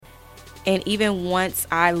And even once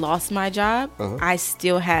I lost my job, Uh-huh. I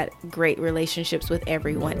still had great relationships with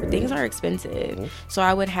everyone. Things are expensive. Mm-hmm. So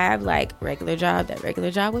I would have like regular job. That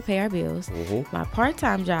regular job would pay our bills. Mm-hmm. My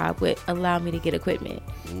part-time job would allow me to get equipment.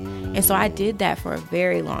 And so I did that for a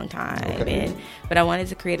very long time. Okay. But I wanted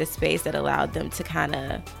to create a space that allowed them to kind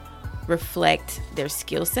of reflect their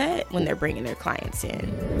skill set when they're bringing their clients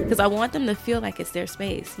in, because I want them to feel like it's their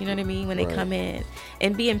space, you know what I mean, when they Right. come in,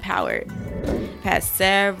 and be empowered. Had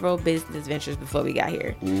several business ventures before we got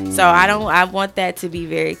here, so I want that to be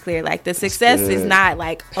very clear. Like, the success is not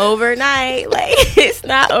like overnight. Like, it's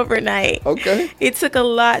not overnight. Okay. It took a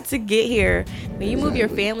lot to get here. When you move your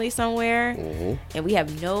family somewhere, and we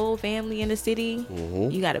have no family in the city,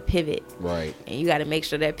 you got to pivot, Right. and you got to make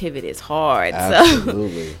sure that pivot is hard.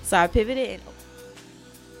 Absolutely. So I pivoted. And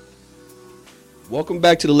Welcome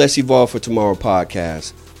back to the Let's Evolve for Tomorrow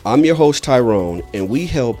podcast. I'm your host, Tyrone, and we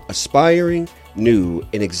help aspiring, new,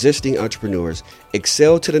 and existing entrepreneurs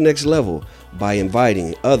excel to the next level by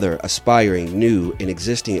inviting other aspiring, new, and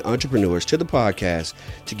existing entrepreneurs to the podcast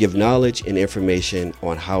to give knowledge and information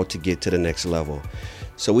on how to get to the next level.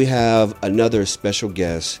 So we have another special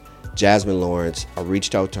guest, Jasmine Lawrence. I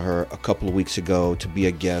reached out to her a couple of weeks ago to be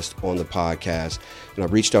a guest on the podcast. And I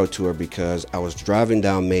reached out to her because I was driving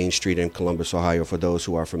down Main Street in Columbus, Ohio. For those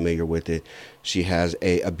who are familiar with it, she has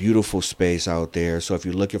a beautiful space out there. So if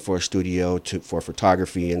you're looking for a studio for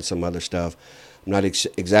photography and some other stuff, I'm not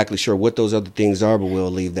exactly sure what those other things are, but we'll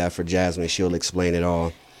leave that for Jasmine. She'll explain it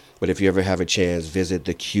all. But if you ever have a chance, visit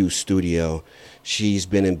the Q Studio. She's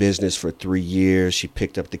been in business for 3 years. She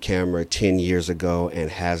picked up the camera 10 years ago and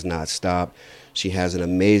has not stopped. She has an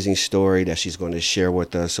amazing story that she's going to share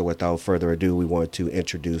with us. So without further ado, we want to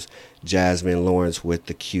introduce Jasmine Lawrence with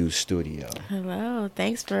the Q Studio. hello,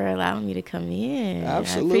 thanks for allowing me to come in.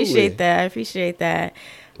 Absolutely. I appreciate that.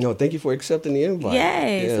 No, thank you for accepting the invite.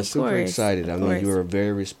 Yes, yeah, of super course, excited. of I mean, course. you were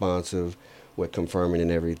very responsive with confirming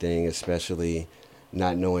and everything, especially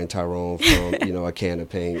not knowing Tyrone from, a can of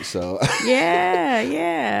paint. So Yeah, I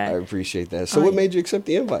yeah. appreciate that. So what made you accept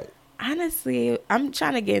the invite? Honestly, I'm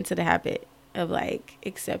trying to get into the habit of like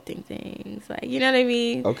accepting things, like, you know what I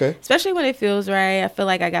mean? Okay. Especially when it feels right. I feel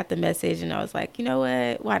like I got the message and I was like, you know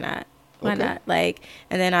what? Why not? Why Okay. not? Like,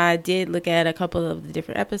 and then I did look at a couple of the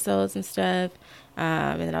different episodes and stuff.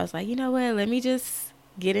 And then I was like, you know what? Let me just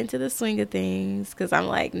get into the swing of things. Cause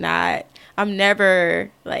I'm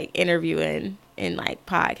never like interviewing and like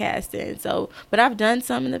podcasting. So, but I've done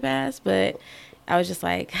some in the past, but I was just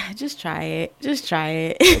like, just try it.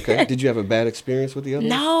 Okay. Did you have a bad experience with the other?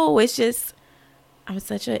 No, it's just, I'm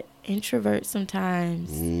such an introvert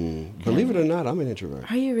sometimes. Believe it or not, I'm an introvert.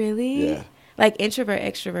 Are you really? Yeah. Like introvert,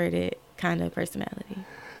 extroverted kind of personality.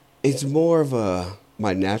 It's more of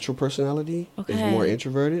my natural personality is Okay. more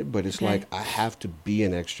introverted, but it's Okay. like I have to be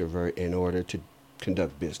an extrovert in order to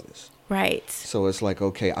conduct business. Right. So it's like,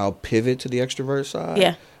 okay, I'll pivot to the extrovert side.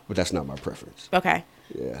 Yeah. But that's not my preference. Okay.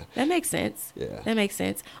 Yeah. That makes sense. Yeah. That makes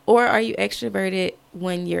sense. Or are you extroverted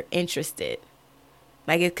when you're interested?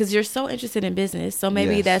 Like, because you're so interested in business. So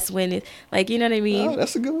maybe Yes. that's when it, like, you know what I mean? Oh,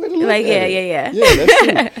 that's a good way to look Like, at yeah, it. yeah. Yeah,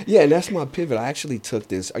 that's true. Yeah, and that's my pivot. I actually took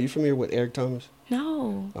this. Are you familiar with Eric Thomas?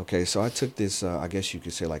 No. Okay, so I took this, I guess you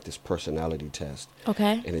could say like this personality test.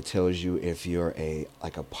 Okay. And it tells you if you're a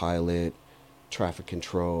pilot, traffic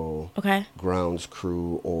control, Okay. grounds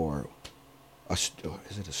crew, or is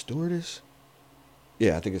it a stewardess?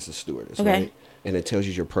 Yeah, I think it's a stewardess, Okay. right? And it tells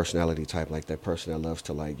you your personality type, like that person that loves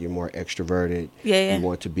to, like, you're more extroverted. Yeah. You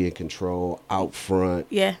want to be in control, out front.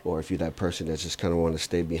 Yeah. Or if you're that person that just kind of want to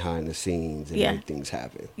stay behind the scenes and Yeah. make things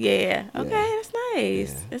happen. Yeah. Okay. Yeah. That's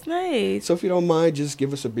nice. Yeah. That's nice. So if you don't mind, just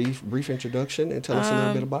give us a brief introduction and tell us a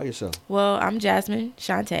little bit about yourself. Well, I'm Jasmine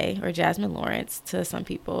Shante, or Jasmine Lawrence to some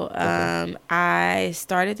people. I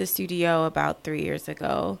started the studio about 3 years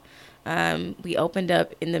ago. We opened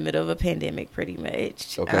up in the middle of a pandemic, pretty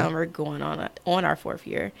much. Okay. We're going on our 4th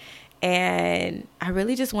year. And I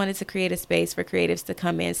really just wanted to create a space for creatives to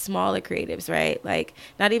come in, smaller creatives, right? Like,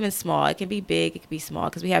 not even small. It can be big, it can be small,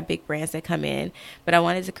 because we have big brands that come in. But I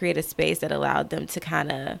wanted to create a space that allowed them to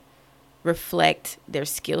kind of reflect their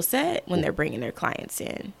skill set when they're bringing their clients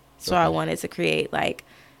in. So I wanted to create, like,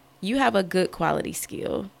 you have a good quality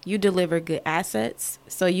skill. You deliver good assets.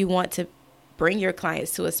 So you want to bring your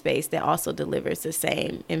clients to a space that also delivers the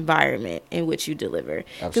same environment in which you deliver.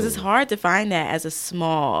 Because it's Absolutely. hard to find that as a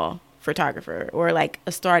small photographer or like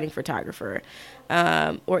a starting photographer,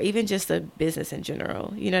 or even just a business in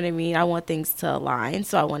general. You know what I mean? I want things to align.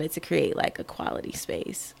 So I wanted to create like a quality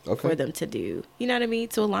space for them to do, you know what I mean?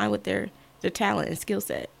 To align with their talent and skill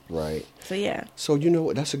set. Right. So yeah. So,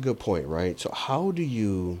 that's a good point, right? So how do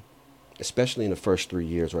you, especially in the first 3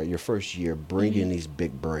 years, right? Your first year, bring in these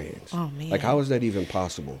big brands. Oh, man. Like, how is that even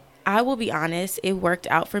possible? I will be honest, it worked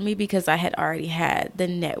out for me because I had already had the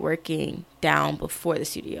networking down before the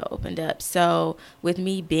studio opened up. So with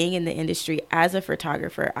me being in the industry as a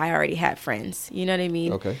photographer, I already had friends. You know what I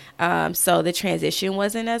mean? Okay. So the transition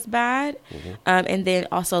wasn't as bad. And then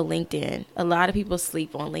also LinkedIn. A lot of people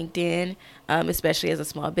sleep on LinkedIn, especially as a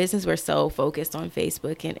small business. We're so focused on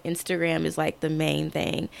Facebook, and Instagram is like the main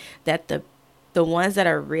thing that the ones that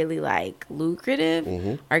are really like lucrative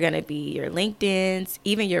are going to be your LinkedIn's,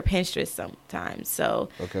 even your Pinterest sometimes. So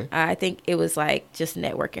Okay. I think it was like just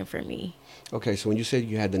networking for me. Okay, so when you said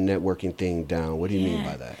you had the networking thing down, what do you mean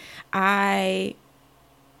by that? I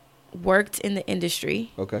worked in the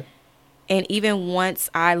industry, Okay. and even once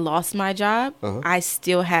I lost my job, I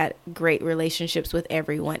still had great relationships with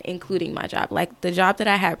everyone, including my job. Like the job that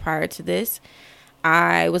I had prior to this,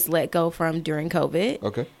 I was let go from during COVID.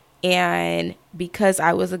 Okay. And because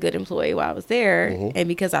I was a good employee while I was there, and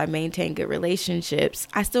because I maintained good relationships,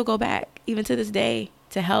 I still go back, even to this day,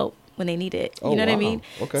 to help when they need it. You know what I mean?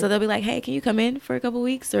 Okay. So they'll be like, hey, can you come in for a couple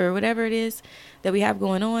weeks or whatever it is that we have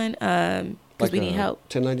going on? Because Like we need help.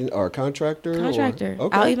 1099 or a contractor? Contractor.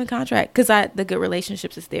 Okay. I'll even contract because the good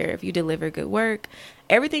relationships is there. If you deliver good work,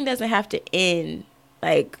 everything doesn't have to end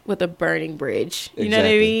like with a burning bridge. You know what I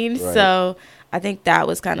Exactly. mean? Right. So I think that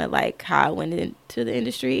was kind of like how I went into the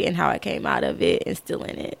industry and how I came out of it and still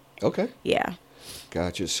in it. Okay. Yeah.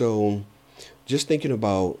 Gotcha. So just thinking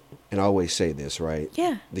about, and I always say this, right?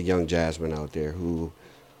 Yeah. The young Jasmine out there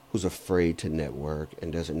who's afraid to network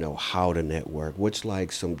and doesn't know how to network. What's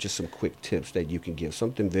like some quick tips that you can give?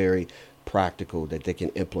 Something very practical that they can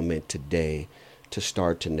implement today to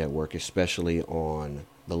start to network, especially on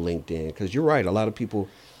the LinkedIn. Because you're right, a lot of people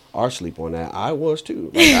are asleep on that. I was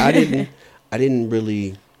too. Like, I didn't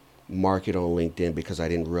really market on LinkedIn because I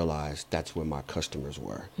didn't realize that's where my customers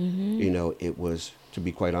were. You know, it was, to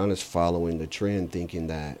be quite honest, following the trend, thinking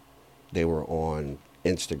that they were on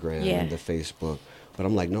Instagram and the Facebook. But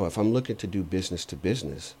I'm like, no, if I'm looking to do business to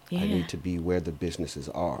business, I need to be where the businesses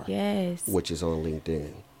are. Yes. Which is on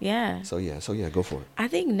LinkedIn. Yeah. So yeah, go for it. I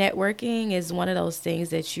think networking is one of those things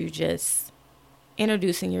that you just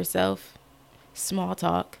introducing yourself, small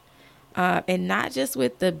talk, and not just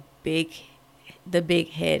with the big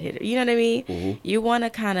head hitter. You know what I mean? You want to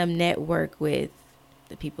kind of network with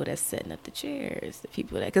the people that's setting up the chairs, the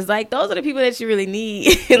people that, because like those are the people that you really need.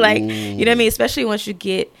 Like, you know what I mean? Especially once you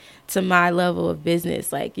get to my level of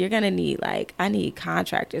business, like you're going to need, like, I need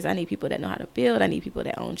contractors. I need people that know how to build. I need people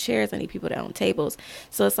that own chairs. I need people that own tables.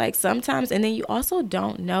 So it's like sometimes, and then you also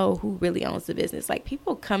don't know who really owns the business. Like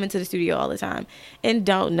people come into the studio all the time and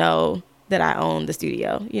don't know that I own the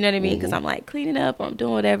studio. You know what I mean? Because I'm like cleaning up or I'm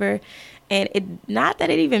doing whatever. And it, not that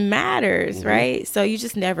it even matters, right? So you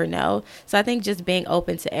just never know. So I think just being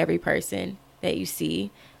open to every person that you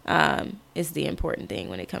see is the important thing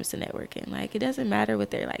when it comes to networking. Like, it doesn't matter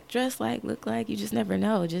what they're like, dress like, look like. You just never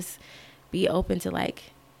know. Just be open to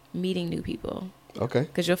like meeting new people. Okay.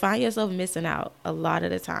 Because you'll find yourself missing out a lot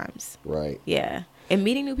of the times. Right. Yeah. And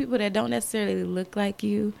meeting new people that don't necessarily look like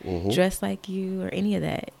you, dress like you, or any of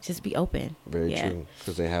that. Just be open. Very true.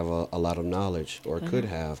 Because they have a lot of knowledge, or could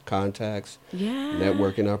have contacts, Yeah.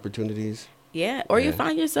 networking opportunities. Yeah. Or you Yeah.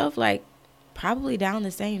 find yourself like probably down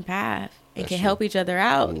the same path and That's can true. help each other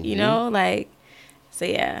out, you know? Like, so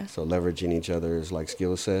yeah. So leveraging each other's like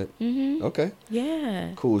skill set. Okay.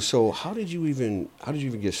 Yeah. Cool. So how did you even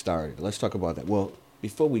get started? Let's talk about that. Well,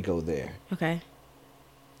 before we go there, Okay.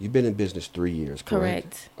 you've been in business 3 years,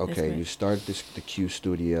 correct? That's Okay. correct. You started the Q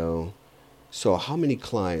Studio. So how many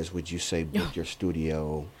clients would you say book your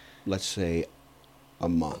studio? Let's say a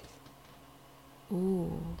month.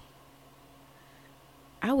 Ooh.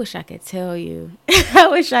 I wish I could tell you. I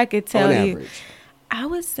wish I could tell On you. average, I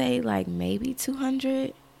would say like maybe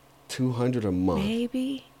 200. 200 a month.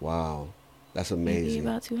 Maybe. Wow, that's Maybe amazing.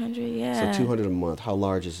 about 200. Yeah. So 200 a month. How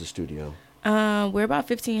large is the studio? We're about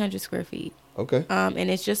 1,500 square feet. Okay.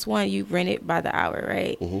 And it's just one, you rent it by the hour,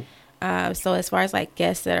 right? So as far as like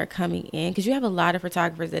guests that are coming in, because you have a lot of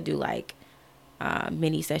photographers that do like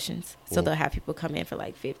mini sessions. So they'll have people come in for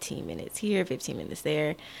like 15 minutes here, 15 minutes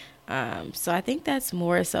there. So I think that's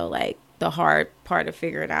more so like the hard part of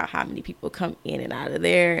figuring out how many people come in and out of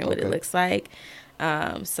there and what it looks like.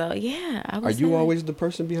 So yeah, I would Are you say, always the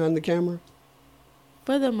person behind the camera?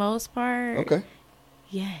 for the most part? Okay.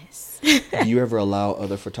 Yes. Do you ever allow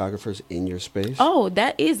other photographers in your space? Oh,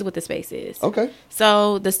 that is what the space is. Okay.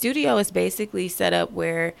 So the studio is basically set up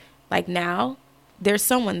where, like now, there's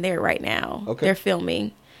someone there right now. Okay. They're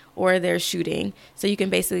filming. or they're shooting. So you can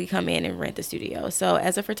basically come in and rent the studio. So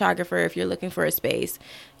as a photographer, if you're looking for a space,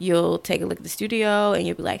 you'll take a look at the studio and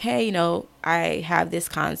you'll be like, hey, I have this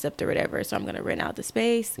concept or whatever. So I'm going to rent out the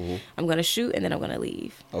space. I'm going to shoot and then I'm going to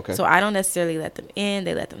leave. Okay. So I don't necessarily let them in.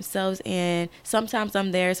 They let themselves in. Sometimes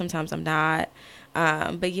I'm there. Sometimes I'm not.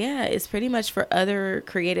 But yeah, it's pretty much for other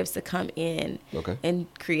creatives to come in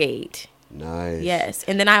and create. Nice. Yes.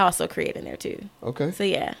 And then I also create in there too. Okay. So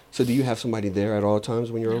yeah. So do you have somebody there at all times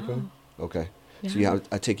when you're open? Okay. No. So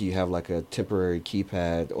I take it you have like a temporary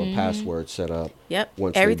keypad or password set up. Yep.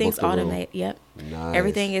 Once Everything's they book the room. automated. Yep. Nice.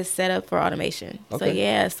 Everything is set up for automation. Okay. So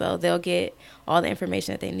yeah, so they'll get all the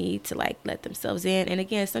information that they need to like let themselves in. And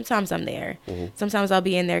again, sometimes I'm there. Sometimes I'll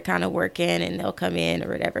be in there kind of working and they'll come in or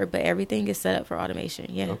whatever, but everything is set up for automation.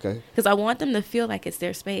 Yeah. Okay. Because I want them to feel like it's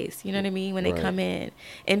their space. You know what I mean? When they come in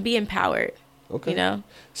and be empowered. Okay.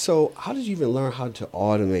 So how did you even learn how to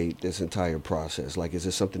automate this entire process? Like, is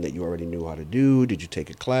this something that you already knew how to do? Did you take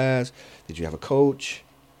a class? Did you have a coach?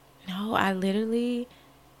 No, I literally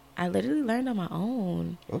learned on my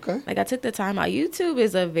own. Okay. Like I took the time out. YouTube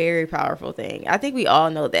is a very powerful thing. I think we all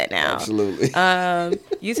know that now. Absolutely.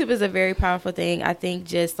 YouTube is a very powerful thing. I think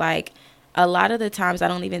just like a lot of the times I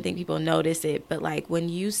don't even think people notice it, but like when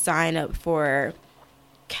you sign up for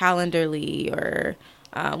Calendly or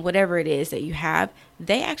whatever it is that you have,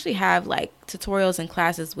 they actually have like tutorials and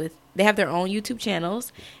classes they have their own YouTube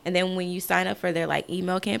channels. And then when you sign up for their like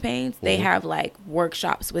email campaigns, they have like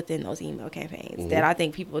workshops within those email campaigns that I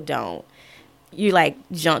think people don't. You like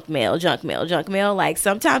junk mail. Like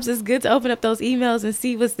sometimes it's good to open up those emails and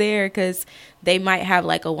see what's there because they might have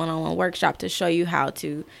like a one-on-one workshop to show you how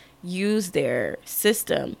to use their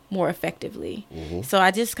system more effectively. So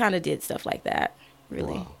I just kind of did stuff like that.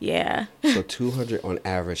 Really? Wow. Yeah. So 200 on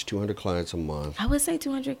average, 200 clients a month. I would say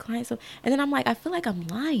 200 clients. And then I'm like, I feel like I'm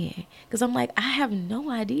lying because I'm like, I have no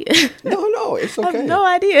idea. No, it's okay. I have no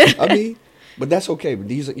idea. I mean, but that's okay. But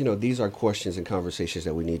these are questions and conversations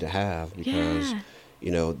that we need to have because,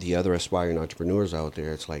 the other aspiring entrepreneurs out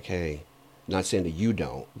there, it's like, hey, not saying that you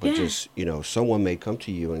don't, but just, someone may come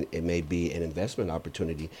to you and it may be an investment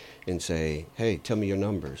opportunity and say, hey, tell me your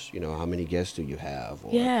numbers. How many guests do you have?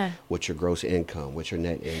 Or what's your gross income? What's your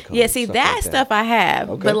net income? Yeah, see, that stuff I have.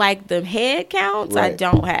 Okay. But like the head counts, I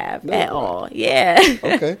don't have at all. Yeah.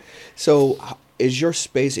 Okay. So is your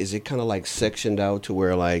space, is it kind of like sectioned out to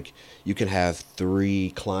where like you can have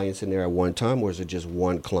 3 clients in there at one time, or is it just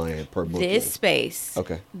one client per booking?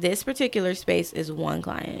 This particular space is one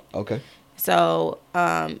client. Okay. So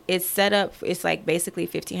it's set up, it's like basically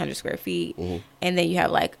 1,500 square feet. And then you have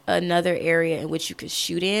like another area in which you could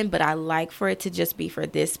shoot in. But I like for it to just be for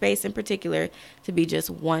this space in particular to be just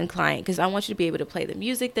one client. Because I want you to be able to play the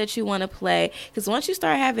music that you want to play. Because once you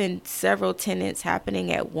start having several tenants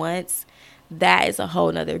happening at once, that is a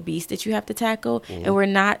whole nother beast that you have to tackle. And we're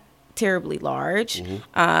not terribly large.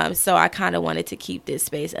 So I kind of wanted to keep this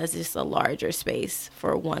space as just a larger space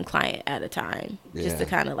for one client at a time. Just to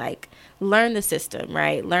kind of like learn the system,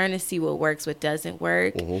 right? Learn to see what works, what doesn't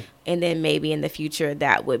work. And then maybe in the future,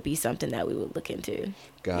 that would be something that we would look into.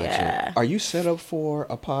 Gotcha. Yeah. Are you set up for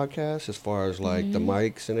a podcast as far as like the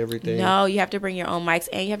mics and everything? No, you have to bring your own mics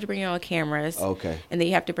and you have to bring your own cameras. Okay. And then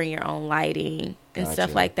you have to bring your own lighting and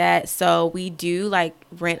stuff like that. So we do like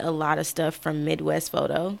rent a lot of stuff from Midwest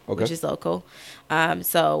Photo, which is local.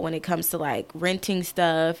 So when it comes to like renting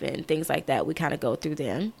stuff and things like that, we kind of go through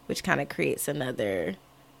them, which kind of creates another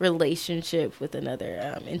relationship with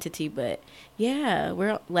another entity. But yeah,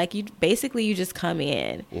 we're like, you just come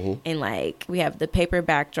in and like we have the paper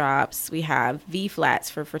backdrops, we have V flats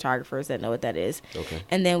for photographers that know what that is,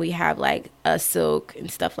 and then we have like a silk and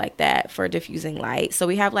stuff like that for diffusing light. So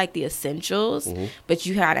we have like the essentials, but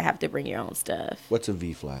you gotta have to bring your own stuff. What's a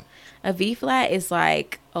V flat? A V flat is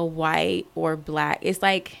like a white or black, it's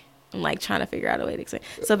like, I'm like trying to figure out a way to explain.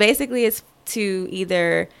 So basically it's to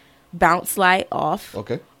either bounce light off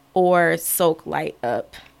or soak light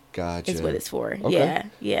up. Gotcha. Is what it's for. Okay.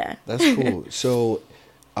 Yeah. That's cool. So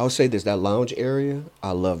I'll say this, that lounge area,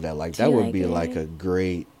 I love that. Like that would be like a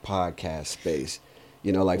great podcast space.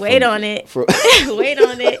 Like wait on it. Wait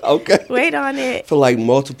on it. Okay. Wait on it. For like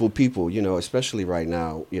multiple people, especially right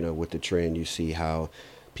now, with the trend, you see how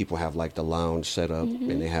people have like the lounge set up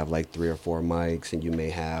and they have like 3 or 4 mics and you may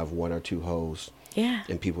have 1 or 2 hosts. Yeah.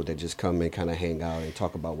 And people that just come and kind of hang out and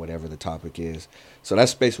talk about whatever the topic is. So that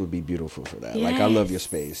space would be beautiful for that. Yes. Like I love your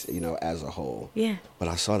space, as a whole. Yeah. But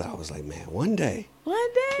I saw that, I was like, man, one day.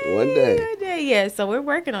 Yeah. So we're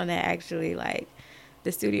working on that actually. Like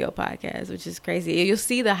the studio podcast, which is crazy. You'll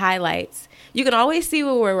see the highlights. You can always see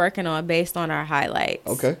what we're working on based on our highlights.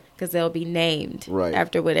 Okay. Because they'll be named right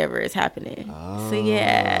after whatever is happening. So,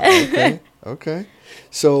 yeah. Okay.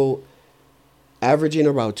 So, averaging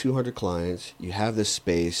about 200 clients, you have this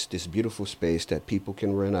space, this beautiful space that people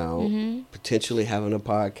can rent out, potentially having a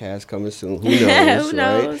podcast coming soon. Who knows, Who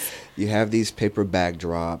knows? Right? You have these paper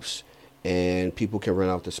backdrops, and people can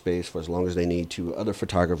rent out the space for as long as they need to. Other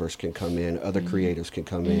photographers can come in. Other creators can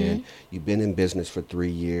come in. You've been in business for 3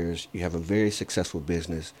 years. You have a very successful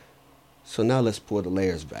business. So now let's pull the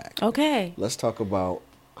layers back. Okay. Let's talk about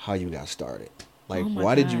how you got started. Like, Oh my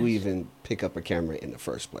why did you gosh. even pick up a camera in the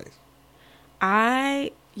first place?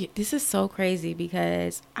 This is so crazy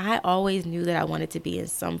because I always knew that I wanted to be in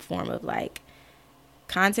some form of like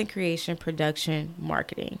content creation, production,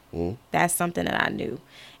 marketing. That's something that I knew.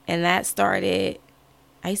 And that started,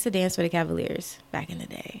 I used to dance for the Cavaliers back in the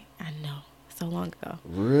day. I know, so long ago.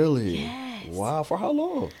 Really? Yes. Wow. For how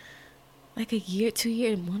long? Like a year, 2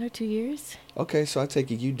 years, 1 or 2 years. Okay, so I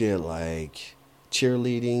take it you did like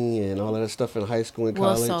cheerleading and all of that stuff in high school and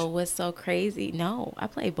college? Well, so what's so crazy? No, I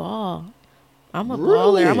play ball. I'm a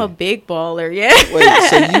Really? baller. I'm a big baller. Yeah. Wait,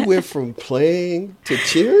 so you went from playing to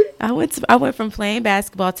cheering? I went from playing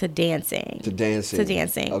basketball to dancing. To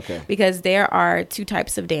dancing. Okay. Because there are two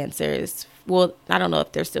types of dancers. Well, I don't know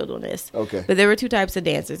if they're still doing this. Okay. But there were two types of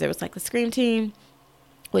dancers. There was like the scream team,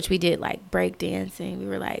 which we did like break dancing. We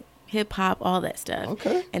were like hip hop, all that stuff.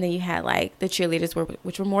 Okay. And then you had like the cheerleaders,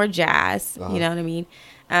 which were more jazz. You know what I mean?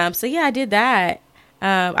 So yeah, I did that.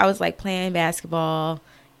 I was like playing basketball,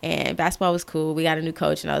 and basketball was cool. We got a new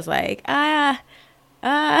coach, and I was like, Right.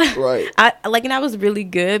 And I was really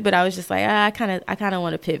good, but I was just like, I kind of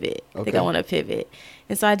want to pivot. I think I want to pivot,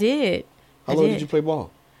 and so I did. How long did you play ball?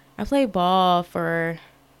 I played ball for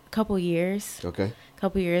a couple years. Okay.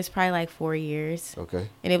 Probably like 4 years. Okay.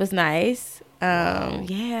 And it was nice. Wow.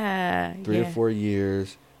 Yeah. 3 or 4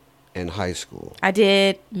 years in high school. I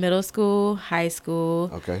did middle school, high school.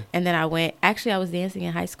 Okay. And then I was dancing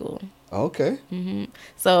in high school. Okay.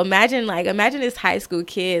 So imagine this high school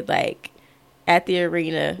kid like at the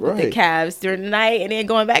arena with the Cavs during the night and then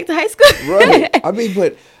going back to high school. Right. I mean,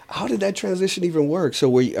 but how did that transition even work? So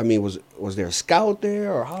was there a scout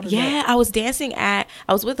there, or how did that? I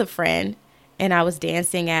was with a friend, and I was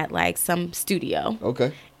dancing at like some studio.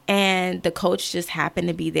 Okay. And the coach just happened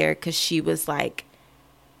to be there because she was like,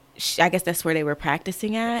 I guess that's where they were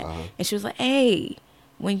practicing at. And she was like, hey,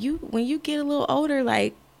 when you get a little older,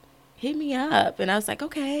 like, hit me up. And I was like,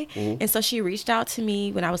 okay. And so she reached out to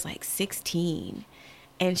me when I was like 16.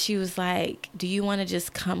 And she was like, do you want to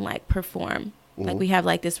just come like perform? Like we have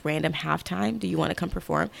like this random halftime. Do you want to come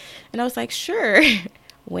perform? And I was like, sure.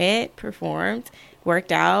 Went, performed,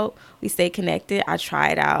 worked out. We stayed connected. I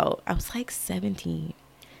tried out. I was like 17.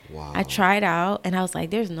 Wow. I tried out, and I was like,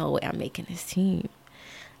 there's no way I'm making this team.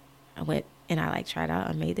 I went and I like tried out.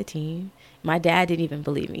 I made the team. My dad didn't even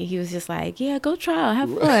believe me. He was just like, yeah, go try out,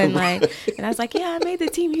 have fun. Like, and I was like, yeah, I made the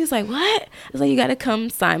team. He was like, what? I was like, you got to come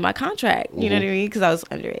sign my contract. You know what I mean? Because I was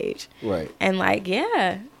underage. Right. And like,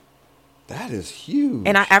 yeah. That is huge.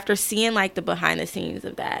 And after seeing like the behind the scenes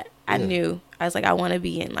of that, I knew. I was like, I want to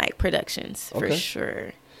be in like productions for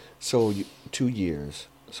sure. So 2 years.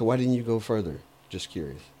 So why didn't you go further? Just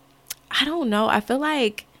curious. I don't know. I feel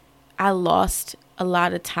like I lost a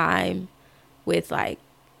lot of time with like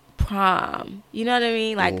prom. You know what I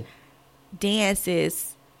mean? Like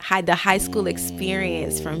dances, the high school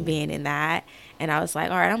experience from being in that. And I was like,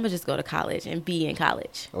 all right, I'm going to just go to college and be in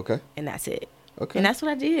college. Okay. And that's it. Okay. And that's what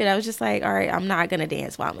I did. I was just like, all right, I'm not going to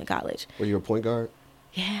dance while I'm in college. Were you a point guard?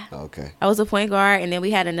 Yeah. Okay. I was a point guard, and then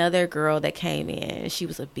we had another girl that came in, and she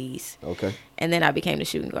was a beast. Okay. And then I became the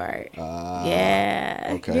shooting guard.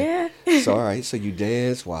 Yeah. Okay. Yeah. So, all right. So you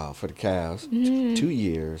danced, for the Cavs, 2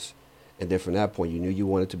 years. And then from that point, you knew you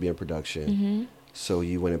wanted to be in production. So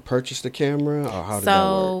you went and purchased the camera, or how did that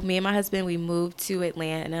work? So me and my husband, we moved to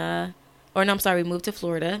Atlanta. Or no, I'm sorry, we moved to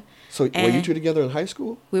Florida. So were you two together in high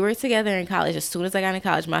school? We were together in college. As soon as I got in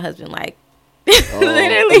college, my husband, like,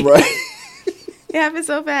 literally. Right. It happened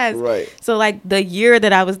so fast. Right. So, like, the year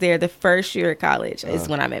that I was there, the first year of college is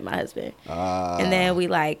when I met my husband. And then we,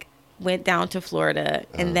 like, went down to Florida.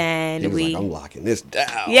 And then he was like, I'm locking this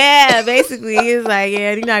down. Yeah, basically. He was like,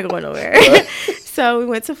 yeah, you're not going nowhere. So we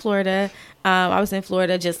went to Florida. I was in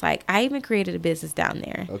Florida just like, I even created a business down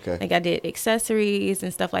there. Okay. Like I did accessories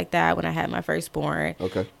and stuff like that when I had my firstborn.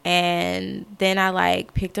 Okay. And then I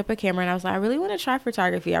like picked up a camera and I was like, I really want to try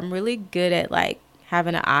photography. I'm really good at like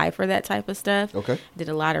having an eye for that type of stuff. Okay. Did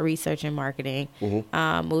a lot of research and marketing.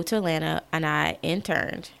 Moved to Atlanta and I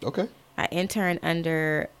interned. Okay. I interned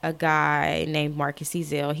under a guy named Marcus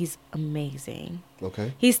Ezell. He's amazing.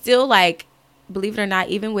 Okay. He's still like, believe it or not,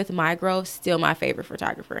 even with my growth, still my favorite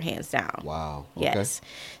photographer, hands down. Wow. Okay. Yes.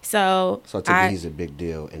 So I think he's a big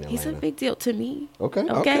deal in Atlanta. He's a big deal to me. Okay.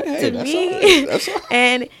 Hey, to that's me. All right. That's all right.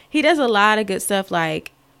 And he does a lot of good stuff,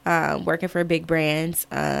 like working for big brands,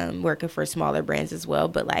 working for smaller brands as well.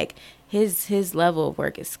 But like his level of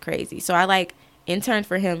work is crazy. So I like interned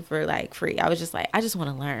for him for like free. I was just like, I just want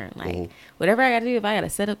to learn, like whatever I got to do. If I got to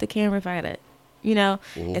set up the camera, if I got to, you know.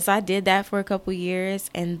 And so I did that for a couple years,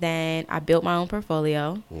 and then I built my own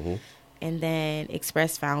portfolio. And then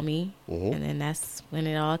Express found me, and then that's when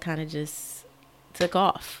it all kind of just took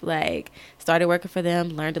off. Like, started working for them,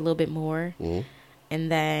 learned a little bit more,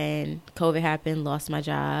 and then COVID happened, lost my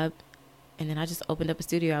job, and then I just opened up a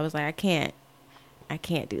studio. I was like, I can't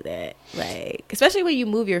do that. Like, especially when you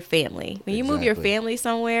move your family. When you move your family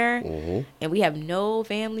somewhere, and we have no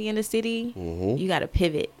family in the city, you got to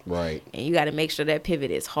pivot. Right. And you got to make sure that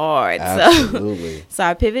pivot is hard. Absolutely. So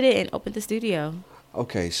I pivoted and opened the studio.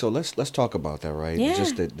 Okay, so let's talk about that, right? Yeah.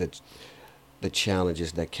 Just the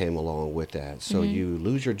challenges that came along with that. So you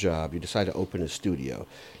lose your job, you decide to open a studio.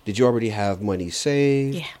 Did you already have money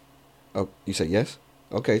saved? Yeah. Oh, you said yes?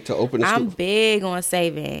 Okay, to open a studio. I'm big on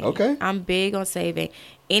saving. Okay. I'm big on saving.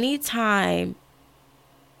 Anytime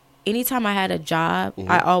I had a job,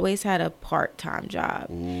 I always had a part-time job.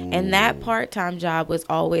 And that part-time job was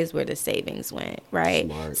always where the savings went, right?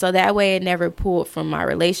 Smart. So that way it never pulled from my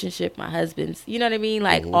relationship, my husband's, you know what I mean?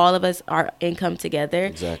 Like all of us are income together.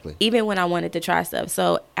 Exactly. Even when I wanted to try stuff.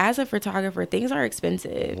 So as a photographer, things are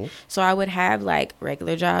expensive. So I would have like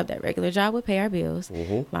regular job. That regular job would pay our bills.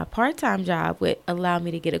 My part-time job would allow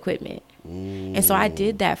me to get equipment. And so I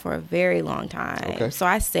did that for a very long time. Okay. So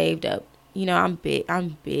I saved up. You know, I'm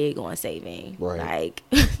big on saving. Right. Like,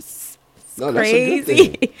 No,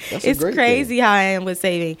 crazy. That's a great crazy thing. how I am with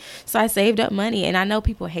saving. So I saved up money, and I know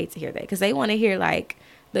people hate to hear that because they want to hear like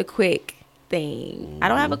the quick thing. I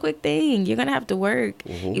don't have a quick thing. You're gonna have to work,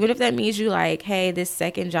 even if that means you like, hey, this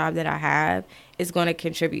second job that I have is going to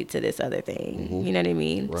contribute to this other thing. You know what I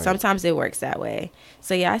mean? Right. Sometimes it works that way.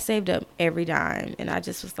 So yeah, I saved up every dime, and I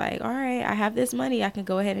just was like, all right, I have this money. I can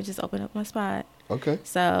go ahead and just open up my spot. Okay.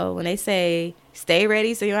 So when they say stay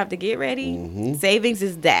ready so you don't have to get ready, savings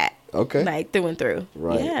is that. Okay. Like through and through.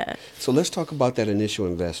 Right. Yeah. So let's talk about that initial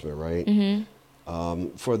investment, right?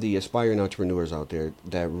 For the aspiring entrepreneurs out there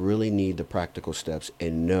that really need the practical steps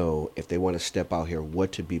and know if they want to step out here,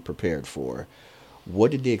 what to be prepared for.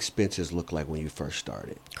 What did the expenses look like when you first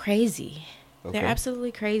started? Crazy. Okay. They're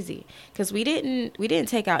absolutely crazy because we didn't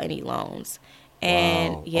take out any loans,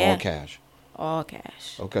 and Wow. yeah, All cash. all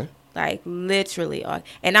cash. Okay. Like literally all.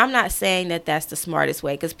 And I'm not saying that that's the smartest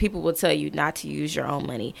way because people will tell you not to use your own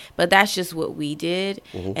money, but that's just what we did,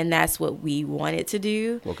 and that's what we wanted to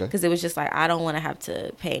do. Okay. Because it was just like, I don't want to have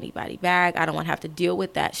to pay anybody back. I don't want to have to deal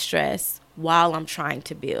with that stress while I'm trying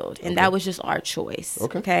to build, and that was just our choice.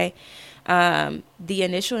 Okay. The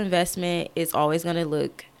initial investment is always going to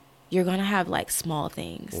look. You're going to have like small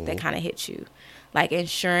things that kind of hit you. Like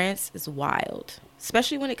insurance is wild,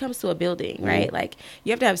 especially when it comes to a building, right? Like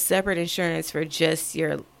you have to have separate insurance for just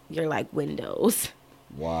your like windows.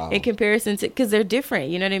 Wow. In comparison to, because they're different,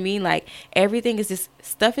 you know what I mean? Like everything is just,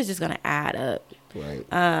 stuff is just going to add up. Right.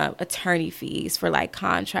 Attorney fees for like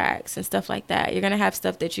contracts and stuff like that. You're going to have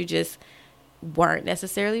stuff that you just weren't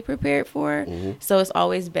necessarily prepared for. So it's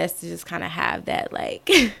always best to just kind of have that like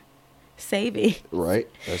saving. Right.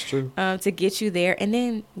 That's true. To get you there and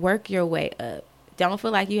then work your way up. Don't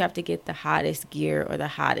feel like you have to get the hottest gear or the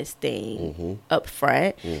hottest thing up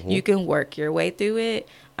front. You can work your way through it.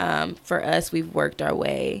 For us, we've worked our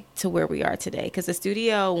way to where we are today. Because the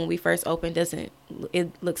studio, when we first opened,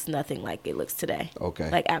 it looks nothing like it looks today.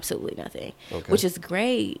 Okay. Like absolutely nothing. Okay. Which is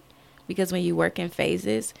great. Because when you work in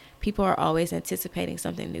phases, people are always anticipating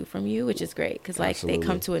something new from you, which is great. Because like they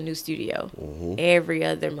come to a new studio every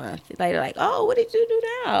other month. Like, they're like, oh, what did you do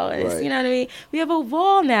now? Right. You know what I mean? We have a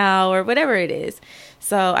wall now or whatever it is.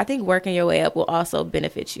 So I think working your way up will also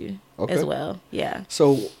benefit you as well. Yeah.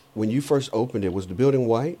 So when you first opened it, was the building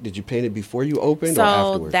white? Did you paint it before you opened or So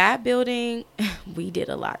afterwards? that building, we did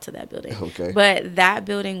a lot to that building. Okay. But that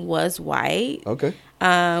building was white. Okay.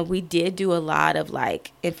 We did do a lot of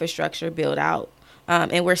like infrastructure build out.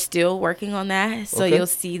 And we're still working on that. So Okay. you'll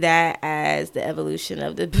see that as the evolution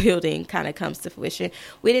of the building kind of comes to fruition.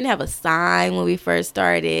 We didn't have a sign when we first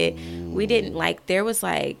started. We didn't there was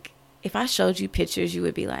like, if I showed you pictures, you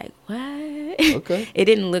would be like, what? Okay. It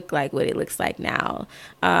didn't look like what it looks like now.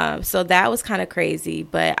 So that was kind of crazy.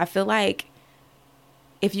 But I feel like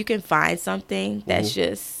if you can find something that's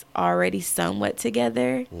just already somewhat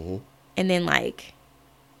together, and then like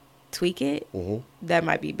tweak it, that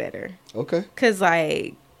might be better. Okay. Because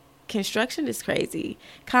like construction is crazy.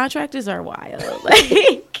 Contractors are wild.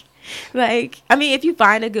 Like, I mean, if you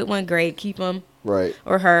find a good one, great, keep them. Right.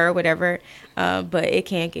 Or her, or whatever. But it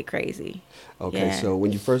can get crazy. Okay, Yeah. so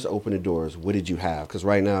when you first opened the doors, what did you have? Because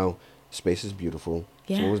right now, space is beautiful.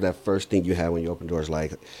 Yeah. So what was that first thing you had when you opened doors?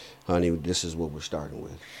 Like, honey, this is what we're starting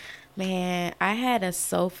with. Man, I had a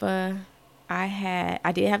sofa. I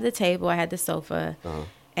did have the table. I had the sofa.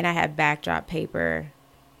 And I had backdrop paper.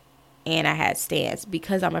 And I had stands.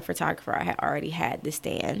 Because I'm a photographer, I had already had the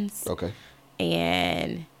stands. Okay.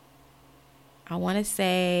 And I want to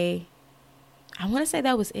say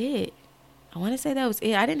that was it.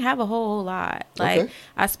 I didn't have a whole lot. Like, Okay.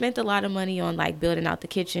 I spent a lot of money on like building out the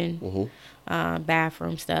kitchen,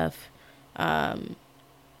 bathroom stuff,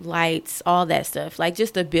 lights, all that stuff. Like,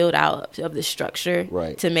 just the build out of the structure,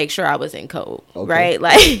 Right. to make sure I was in code, Okay. right?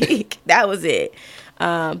 Like, that was it.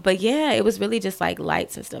 But yeah, it was really just like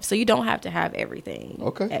lights and stuff. So you don't have to have everything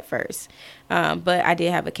at first. But I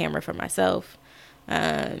did have a camera for myself.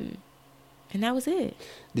 And that was it.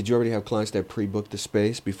 Did you already have clients that pre-booked the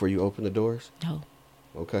space before you opened the doors? No.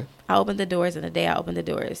 Okay. I opened the doors, and the day I opened the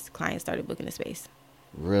doors, clients started booking the space.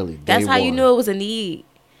 Really? That's Day how you one? knew it was a need,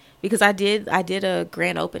 because I did a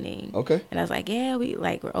grand opening. Okay. And I was like, yeah,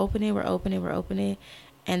 we're opening,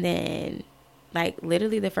 and then like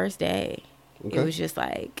literally the first day, Okay. it was just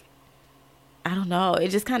like, I don't know, it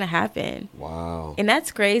just kind of happened. Wow. And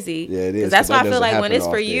that's crazy. Yeah, it is, 'Cause that's 'cause why that I feel like doesn't when it's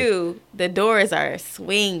for happen often. you, the doors are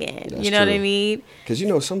swinging. That's you know what I true. mean? Because, you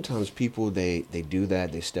know, sometimes people, they do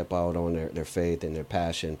that. They step out on their faith and their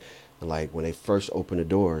passion. And, like, when they first open the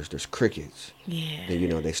doors, there's crickets. Yeah. Then, you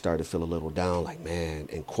know, they start to feel a little down, like, man,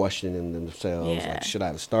 and questioning themselves. Yeah. Like, should I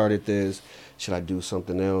have started this? Should I do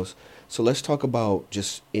something else? So let's talk about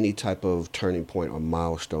just any type of turning point or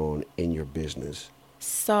milestone in your business.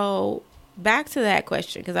 So back to that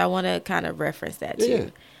question, because I want to kind of reference that too. Yeah.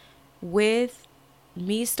 With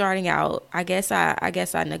me starting out, I guess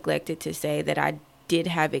I neglected to say that I did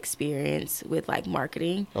have experience with like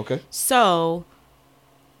marketing. Okay. So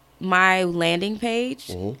my landing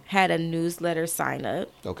page had a newsletter sign up,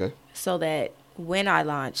 Okay. so that when I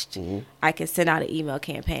launched, I could send out an email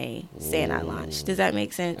campaign saying I launched. Does that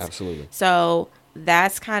make sense? Absolutely. So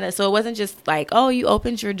that's kind of, so it wasn't just like, oh, you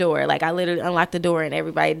opened your door. Like, I literally unlocked the door and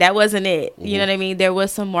everybody, that wasn't it. You know what I mean? There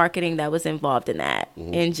was some marketing that was involved in that.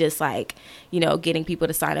 And just like, you know, getting people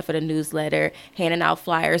to sign up for the newsletter, handing out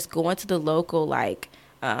flyers, going to the local, like,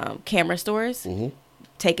 camera stores,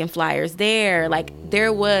 taking flyers there. Like,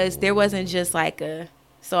 there wasn't just like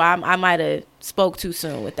so I might have spoke too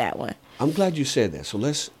soon with that one. I'm glad you said that. So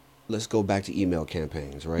let's go back to email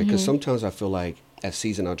campaigns, right? Because sometimes I feel like as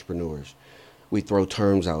seasoned entrepreneurs, we throw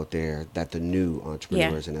terms out there that the new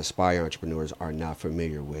entrepreneurs and aspire entrepreneurs are not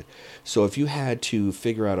familiar with. So if you had to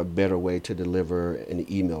figure out a better way to deliver an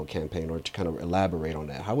email campaign or to kind of elaborate on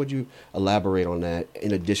that, how would you elaborate on that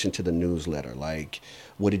in addition to the newsletter? Like,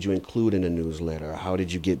 what did you include in the newsletter? How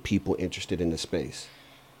did you get people interested in the space?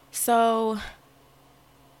 So,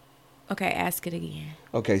 okay, ask it again.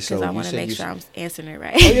 Okay, so Because I you want to said make you sure I'm answering it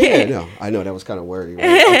right. Oh, yeah, no, I know that was kind of wordy.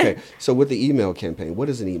 Right? Okay, so with the email campaign, what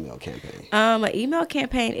is an email campaign? An email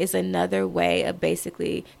campaign is another way of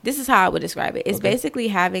basically, this is how I would describe it. It's basically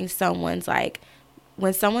having someone's, like,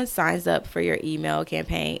 when someone signs up for your email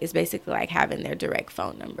campaign, it's basically like having their direct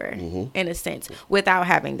phone number in a sense, without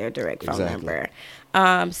having their direct phone number.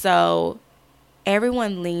 So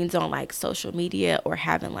everyone leans on like social media or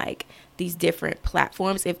having like these different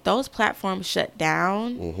platforms. If those platforms shut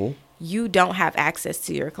down, you don't have access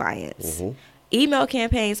to your clients. Email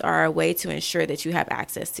campaigns are a way to ensure that you have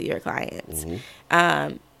access to your clients.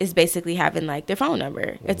 It's basically having like their phone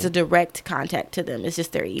number. It's a direct contact to them. It's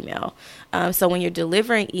just their email. So when you're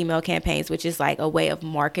delivering email campaigns, which is like a way of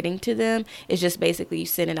marketing to them, it's just basically you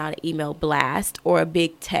sending out an email blast or a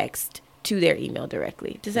big text to their email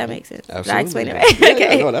directly. Does that make sense? Absolutely. Did I explain it right? Yeah,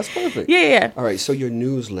 Okay. no, that's perfect. Yeah. All right, so your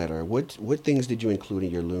newsletter, what things did you include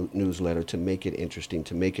in your newsletter to make it interesting,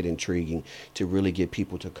 to make it intriguing, to really get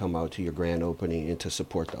people to come out to your grand opening and to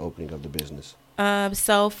support the opening of the business?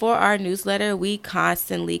 So for our newsletter, we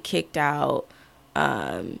constantly kicked out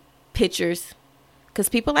pictures, because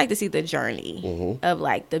people like to see the journey of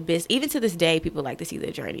like the business. Even to this day, people like to see the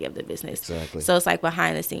journey of the business. Exactly. So it's like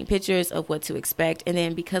behind the scene pictures of what to expect. And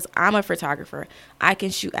then because I'm a photographer, I can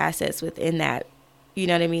shoot assets within that, you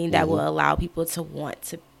know what I mean? That will allow people to want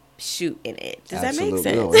to shoot in it. Does Absolutely.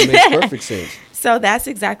 that make sense? No, it makes perfect sense. So that's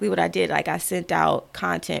exactly what I did. Like, I sent out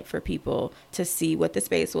content for people to see what the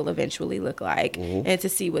space will eventually look like, and to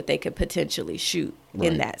see what they could potentially shoot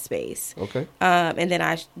in that space. Okay. And then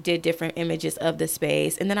I did different images of the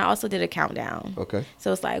space, and then I also did a countdown. Okay.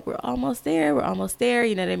 So it's like, we're almost there,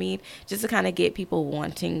 you know what I mean? Just to kind of get people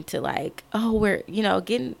wanting to, like, oh, we're, you know,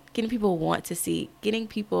 getting people want to see, getting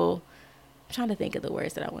people, I'm trying to think of the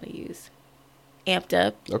words that I want to use. Amped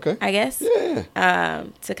up, Okay. I guess. Yeah.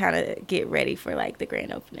 To kind of get ready for, like, the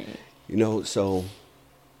grand opening. You know, so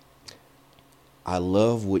I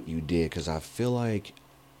love what you did, because I feel like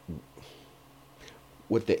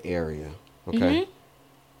with the area, okay,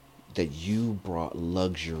 that you brought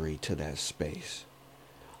luxury to that space.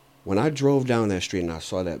 When I drove down that street and I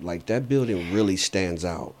saw that, like, that building really stands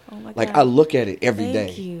out. Oh my Like, God. I look at it every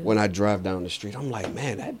Thank day you. when I drive down the street. I'm like,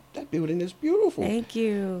 man, that building is beautiful. Thank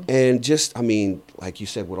you. And just, I mean, like you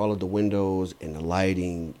said, with all of the windows and the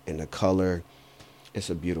lighting and the color,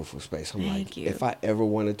 it's a beautiful space. I'm Thank like, you. if I ever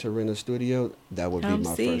wanted to rent a studio, that would Come be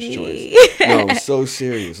my see first me. choice. No, I'm so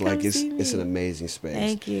serious. Come Like, see it's an me. amazing space.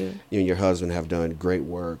 Thank you. You and your husband have done great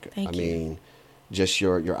work. Thank I you. mean, just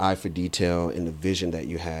your eye for detail and the vision that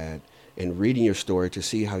you had, and reading your story to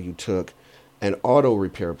see how you took an auto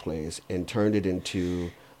repair place and turned it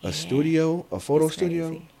into a studio, a photo It's studio.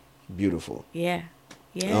 crazy. Beautiful. Yeah.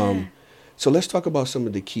 Yeah. So let's talk about some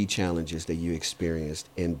of the key challenges that you experienced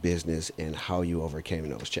in business and how you overcame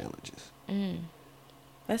those challenges.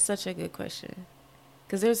 That's such a good question.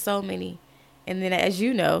 Because there's so many. And then, as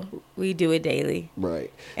you know, we do it daily.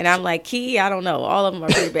 Right. And I'm like, Key, I don't know. All of them are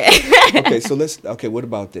pretty bad. Okay, so what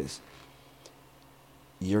about this?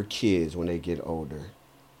 Your kids, when they get older,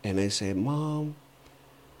 and they say, Mom,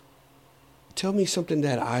 tell me something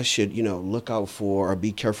that I should, look out for or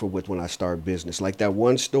be careful with when I start business. Like that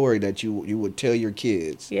one story that you would tell your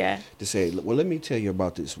kids. Yeah. To say, well, let me tell you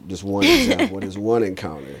about this one example, this one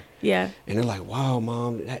encounter. Yeah. And they're like, wow,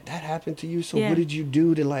 Mom, that happened to you? So Yeah. what did you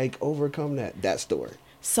do to, like, overcome that story?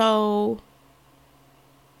 So,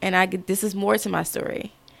 and this is more to my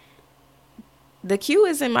story. The Q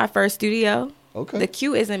is in my first studio. Okay. The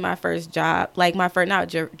Q isn't my first job, like my first, not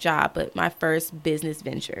job, but my first business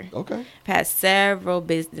venture. Okay. I've had several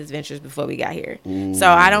business ventures before we got here. So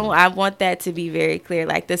I want that to be very clear.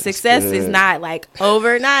 Like, the success is good. not like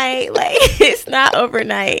overnight. Like, it's not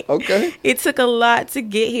overnight. Okay. It took a lot to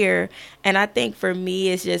get here. And I think for me,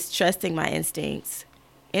 it's just trusting my instincts.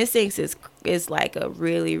 Instincts is like a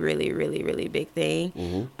really, really, really, really big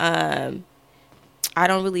thing. I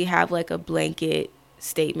don't really have like a blanket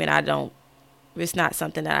statement. It's not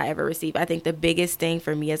something that I ever receive. I think the biggest thing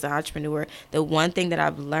for me as an entrepreneur, the one thing that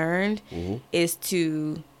I've learned is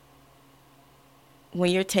to,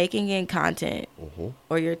 when you're taking in content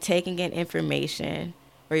or you're taking in information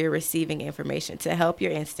or you're receiving information to help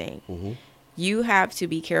your instinct, you have to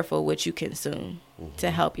be careful what you consume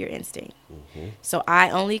to help your instinct. So I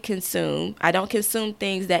don't consume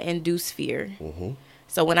things that induce fear.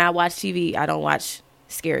 So when I watch TV, I don't watch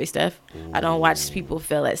scary stuff. I don't watch people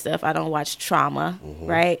fail at stuff. I don't watch trauma,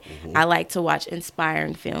 right? I like to watch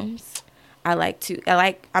inspiring films.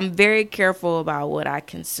 I'm very careful about what I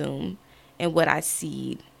consume and what I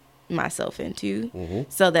seed myself into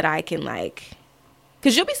so that I can, like,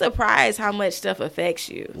 because you'll be surprised how much stuff affects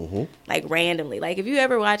you, like, randomly. Like, if you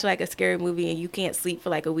ever watch, like, a scary movie and you can't sleep for,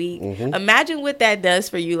 like, a week, imagine what that does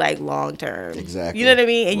for you, like, long term. Exactly. You know what I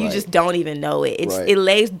mean? And you Right. just don't even know it. It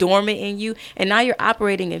lays dormant in you, and now you're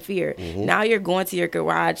operating in fear. Now you're going to your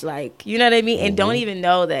garage, like, you know what I mean? And don't even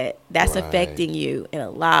know that that's Right. affecting you in a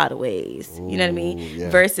lot of ways. You know what I mean? yeah.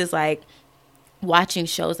 Versus, like, watching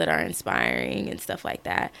shows that are inspiring and stuff like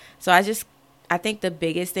that. So I think the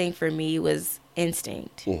biggest thing for me was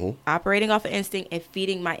instinct, operating off of instinct and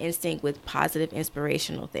feeding my instinct with positive,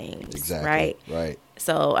 inspirational things. Exactly. Right.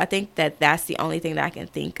 So I think that's the only thing that I can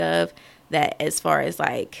think of that, as far as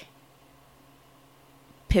like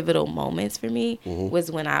pivotal moments for me, was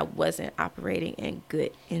when I wasn't operating in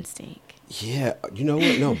good instinct. Yeah. You know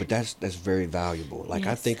what? No, but that's very valuable. Like,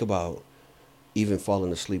 I Yes. think about even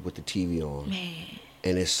falling asleep with the TV on. Man.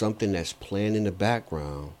 And it's something that's playing in the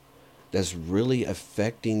background that's really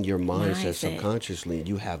affecting your mindset Mindset. subconsciously, and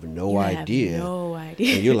you have no You idea. have no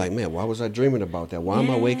idea. And you're like, man, why was I dreaming about that? Why am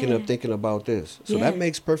I waking up Yeah. thinking about this? So Yeah. that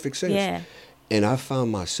makes perfect sense. Yeah. And I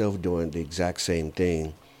found myself doing the exact same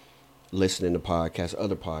thing, listening to podcasts,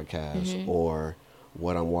 other podcasts, or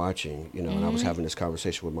what I'm watching, and I was having this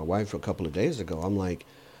conversation with my wife a couple of days ago. I'm like,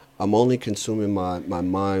 I'm only consuming my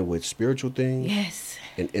mind with spiritual things Yes.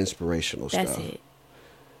 and inspirational That's stuff. it.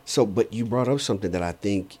 So, but you brought up something that I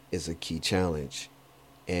think is a key challenge,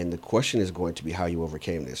 And the question is going to be how you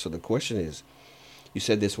overcame this. So the question is, you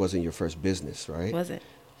said this wasn't your first business, right? Wasn't.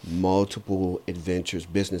 Multiple adventures,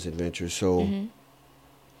 business adventures. So Mm-hmm.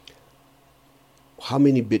 how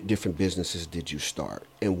many different businesses did you start?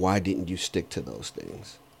 And why didn't you stick to those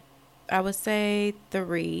things? I would say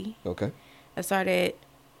 3. Okay. I started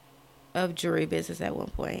a jewelry business at one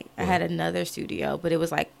point. I Right. had another studio, but it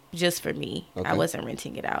was like just for me. Okay. I wasn't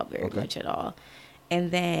renting it out very Okay. much at all.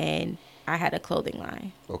 And then I had a clothing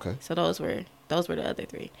line. Okay. So those were the other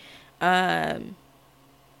 3.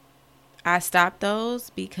 I stopped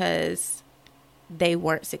those because they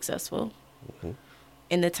weren't successful Mm-hmm.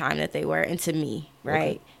 in the time that they were, and to me,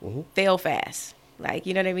 right? Okay. Mm-hmm. Fail fast. Like,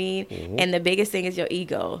 you know what I mean? Mhm. And the biggest thing is your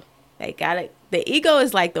ego. Like, the ego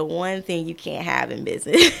is like the one thing you can't have in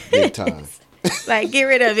business. Big time. Like, get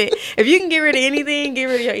rid of it. If you can get rid of anything, get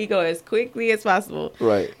rid of your ego as quickly as possible.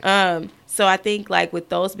 Right. So I think like with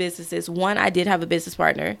those businesses, one, I did have a business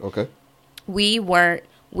partner. Okay. We were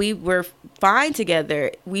fine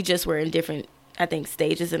together. We just were in different, I think,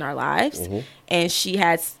 stages in our lives. Mm-hmm. And she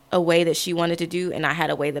had a way that she wanted to do, and I had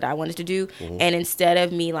a way that I wanted to do. Mm-hmm. And instead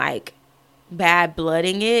of me like bad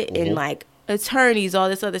blooding it Mm-hmm. and like attorneys, all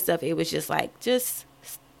this other stuff, it was just like, just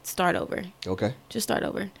start over. Okay. Just start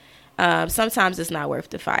over. Sometimes it's not worth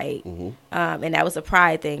the fight. Mm-hmm. And that was a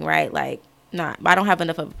pride thing, right? Like, I don't have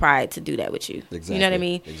enough of a pride to do that with you. Exactly. You know what I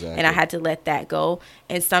mean? Exactly. And I had to let that go.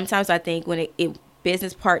 And sometimes I think when it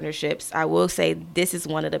business partnerships, I will say this is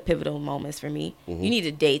one of the pivotal moments for me. Mm-hmm. You need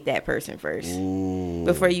to date that person first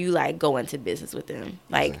before you like go into business with them.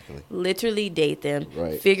 Like Exactly. literally date them,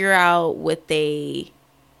 Right. figure out what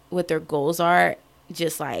their goals are,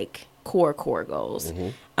 just like core goals.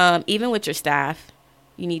 Mm-hmm. Even with your staff,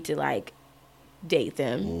 you need to like date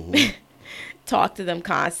them. Mm-hmm. Talk to them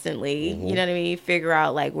constantly. Mm-hmm. You know what I mean? Figure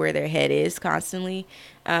out like where their head is constantly.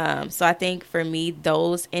 So I think for me,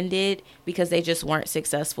 those ended because they just weren't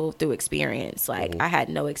successful through experience. Like Mm-hmm. I had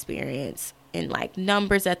no experience in like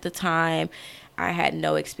numbers at the time. I had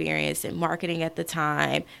no experience in marketing at the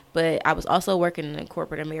time, but I was also working in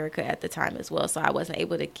corporate America at the time as well. So I wasn't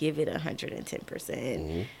able to give it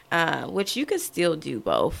 110%, which you could still do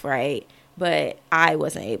both, right? But I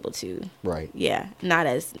wasn't able to. Right. Yeah, not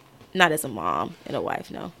as a mom and a wife,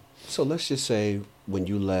 no. So let's just say when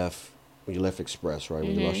you left Express, right?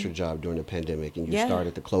 When you lost your job during the pandemic and you Yeah.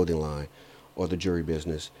 started the clothing line or the jewelry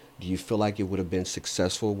business, do you feel like it would have been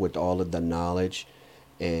successful with all of the knowledge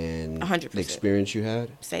and 100%. the experience you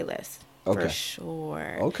had? Say less. Okay. For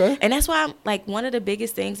sure. Okay. And that's why I'm like, one of the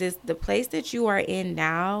biggest things is the place that you are in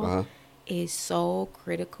now Uh-huh. is so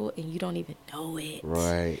critical and you don't even know it.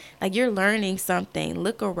 Right. Like you're learning something.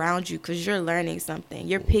 Look around you because you're learning something.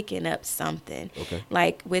 You're picking up something. Okay.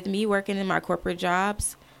 Like with me working in my corporate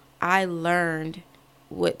jobs, I learned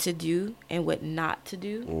what to do and what not to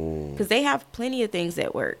do because they have plenty of things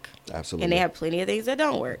that work. Absolutely. And they have plenty of things that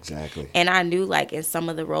don't work. Exactly. And I knew, like, in some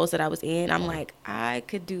of the roles that I was in, I'm like, I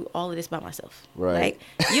could do all of this by myself. Right.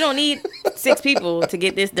 Like, you don't need 6 people to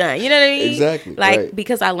get this done. You know what I mean? Exactly, Like, right.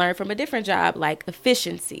 because I learned from a different job, like,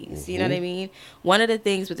 efficiencies. You know what I mean? One of the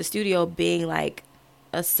things with the studio being, like,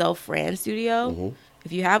 a self-ran studio,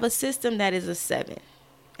 if you have a system that is a 7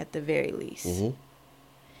 at the very least,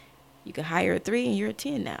 you can hire a 3 and you're a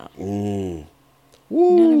 10 now. Woo.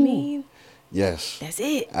 You know what I mean? Yes. That's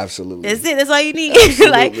it. Absolutely. That's it. That's all you need. Absolutely.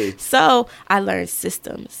 Like, so I learned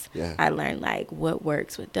systems. Yeah. I learned like what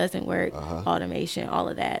works, what doesn't work, automation, all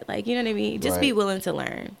of that. Like, you know what I mean? Just be Right. willing to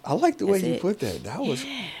learn. I like the way That's you it. put that.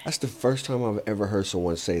 That's the first time I've ever heard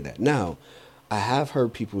someone say that. Now, I have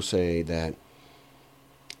heard people say that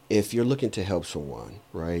if you're looking to help someone,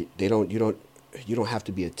 right? You don't have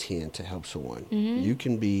to be a 10 to help someone. You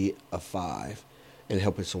can be a 5 and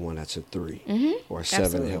helping someone that's a 3 or a 7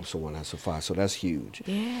 Absolutely. and help someone that's a 5. So that's huge.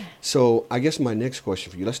 Yeah. So I guess my next question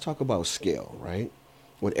for you, let's talk about scale, right?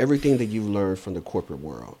 With everything that you've learned from the corporate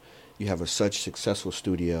world, you have such successful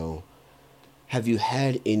studio. Have you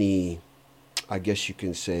had any, I guess you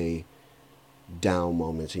can say, down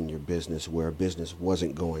moments in your business where business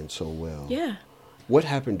wasn't going so well? Yeah. What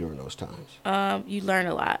happened during those times? You learn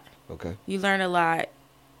a lot. Okay. You learn a lot.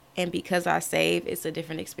 And because I save, it's a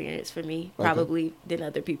different experience for me, Okay. probably than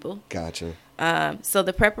other people. Gotcha. So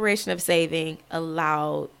the preparation of saving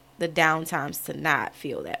allowed the downtimes to not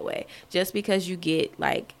feel that way. Just because you get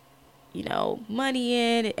like, you know, money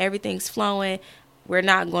in, and everything's flowing, we're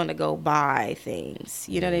not going to go buy things.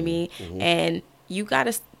 You know what I mean? And you got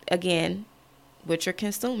to, again, what you're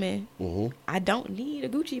consuming. I don't need a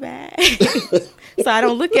Gucci bag. So I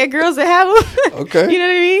don't look at girls that have them. Okay. You know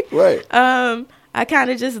what I mean? Right. I kind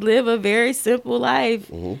of just live a very simple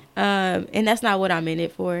life. And that's not what I'm in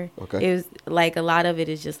it for. Okay. It was like a lot of it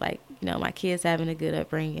is just like, you know, my kids having a good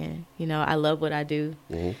upbringing. You know, I love what I do.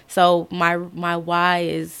 So my why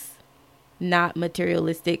is not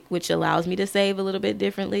materialistic, which allows me to save a little bit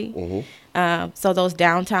differently. So those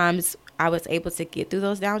downtimes, I was able to get through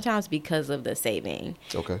those downtimes because of the saving.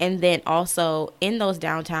 Okay. And then also in those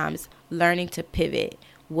downtimes, learning to pivot.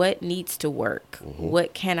 What needs to work?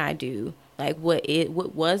 What can I do? Like what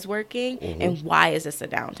was working and why is this a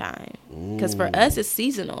downtime? Because for us, it's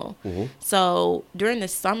seasonal. So during the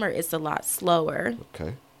summer, it's a lot slower.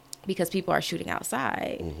 Okay. Because people are shooting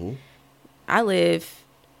outside. I live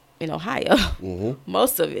in Ohio.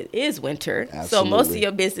 Most of it is winter. Absolutely. So most of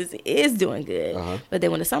your business is doing good. But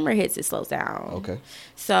then when the summer hits, it slows down. Okay.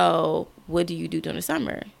 So what do you do during the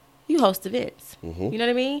summer? You host events. You know what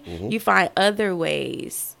I mean? You find other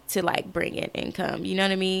ways to like bring in income. You know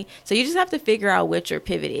what I mean? So you just have to figure out what your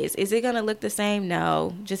pivot is. Is it going to look the same?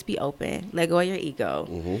 No. Just be open. Let go of your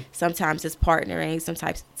ego. Sometimes it's partnering.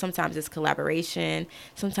 Sometimes it's collaboration.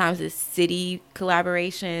 Sometimes it's city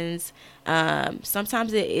collaborations.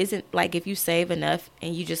 Sometimes it isn't, like if you save enough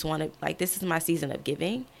and you just want to, like, this is my season of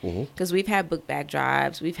giving. Because we've had book bag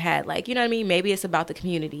drives. We've had, like, you know what I mean? Maybe it's about the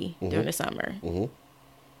community during the summer.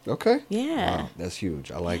 Okay. Yeah. Wow, that's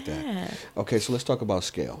huge. I like Yeah. that. Okay, so let's talk about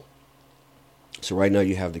scale. So right now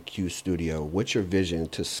you have the Q Studio. What's your vision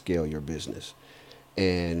to scale your business?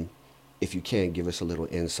 And if you can, give us a little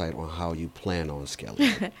insight on how you plan on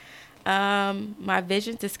scaling. My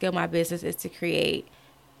vision to scale my business is to create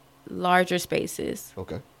larger spaces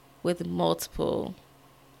Okay. with multiple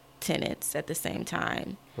tenants at the same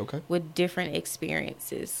time. Okay. With different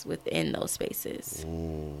experiences within those spaces.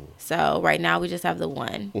 So right now we just have the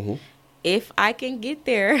one. If I can get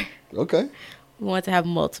there, Okay. we want to have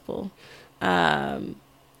multiple.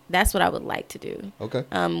 That's what I would like to do. Okay.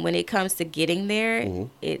 When it comes to getting there,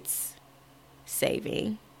 it's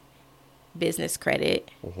saving, business credit,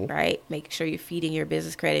 right? Make sure you're feeding your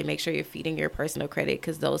business credit. Make sure you're feeding your personal credit,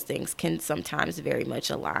 because those things can sometimes very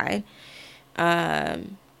much align.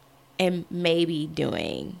 And maybe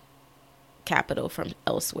doing capital from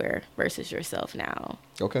elsewhere versus yourself now.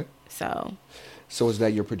 Okay. So is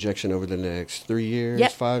that your projection over the next 3 years,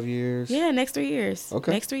 Yep. 5 years? yeah, next 3 years.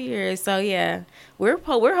 Okay. Next 3 years. So yeah, we're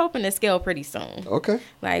hoping to scale pretty soon. Okay.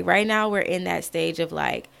 Like right now we're in that stage of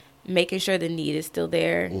like making sure the need is still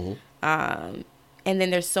there. And then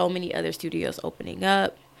there's so many other studios opening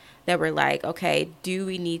up that we're like, okay, do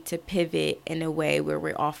we need to pivot in a way where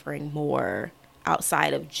we're offering more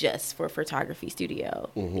outside of just for photography studio?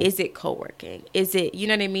 Is it co-working? Is it, you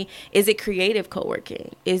know what I mean? Is it creative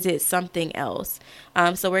co-working? Is it something else?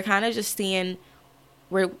 So we're kind of just seeing,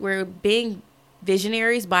 we're being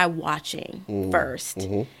visionaries by watching first,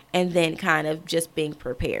 and then kind of just being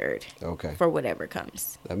prepared for whatever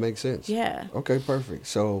comes. That makes sense. Yeah. Okay, perfect.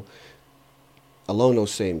 So along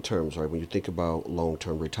those same terms, right, when you think about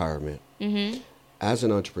long-term retirement, as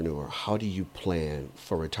an entrepreneur, how do you plan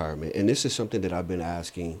for retirement? And this is something that I've been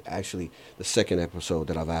asking, actually, the second episode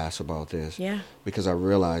that I've asked about this. Yeah. Because I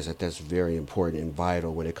realize that that's very important and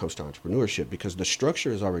vital when it comes to entrepreneurship, because the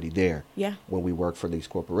structure is already there. Yeah. When we work for these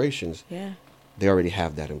corporations, Yeah. they already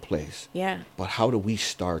have that in place. Yeah. But how do we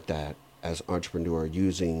start that as entrepreneur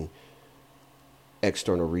using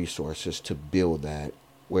external resources to build that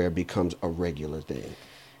where it becomes a regular thing?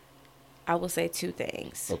 I will say two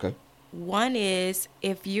things. Okay. One is,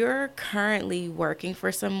 if you're currently working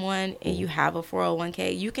for someone and you have a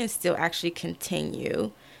 401k, you can still actually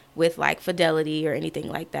continue with like Fidelity or anything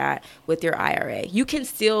like that with your IRA. You can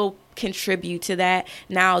still contribute to that.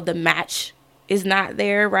 Now the match is not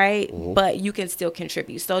there, right? But you can still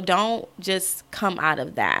contribute. So don't just come out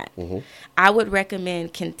of that. I would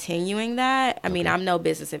recommend continuing that. I mean, I'm no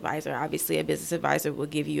business advisor. Obviously, a business advisor will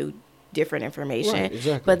give you different information. Right,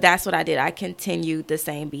 exactly. But that's what I did. I continued the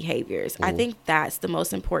same behaviors. I think that's the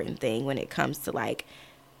most important thing when it comes to like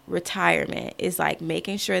retirement, is like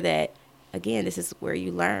making sure that, again, this is where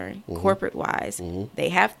you learn corporate wise. They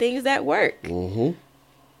have things that work.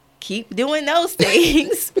 Keep doing those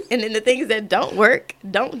things. And then the things that don't work,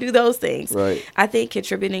 don't do those things. Right. I think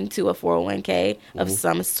contributing to a 401k of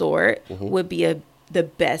some sort would be the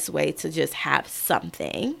best way to just have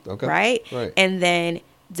something. Okay. Right? Right. And then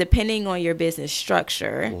depending on your business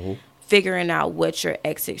structure, figuring out what your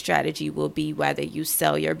exit strategy will be, whether you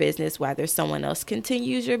sell your business, whether someone else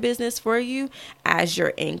continues your business for you as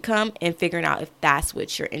your income, and figuring out if that's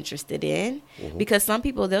what you're interested in. Because some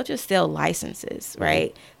people, they'll just sell licenses,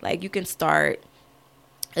 right? Like you can start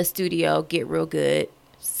a studio, get real good,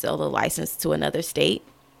 sell the license to another state,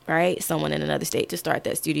 right? Someone in another state to start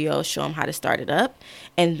that studio, show them how to start it up.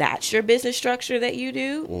 And that's your business structure that you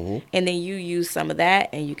do. And then you use some of that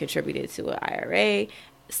and you contribute it to an IRA,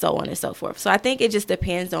 so on and so forth. So I think it just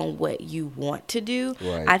depends on what you want to do.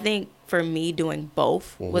 Right. I think for me, doing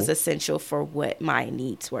both was essential for what my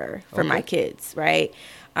needs were for my kids, right?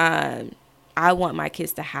 I want my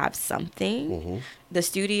kids to have something. The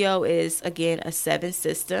studio is, again, a 7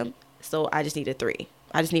 system, so I just need a 3.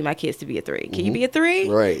 I just need my kids to be a 3. Can you be a 3?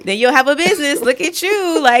 Right. Then you'll have a business. Look at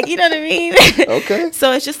you. Like, you know what I mean? Okay.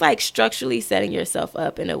 So it's just like structurally setting yourself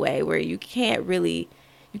up in a way where you can't really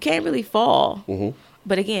fall.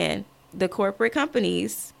 But again, the corporate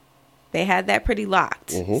companies, they had that pretty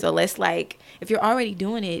locked. So let's, like, if you're already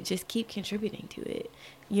doing it, just keep contributing to it.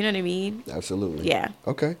 You know what I mean? Absolutely. Yeah.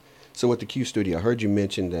 Okay. So with the Q Studio, I heard you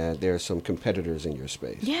mention that there are some competitors in your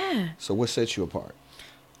space. Yeah. So what sets you apart?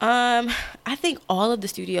 I think all of the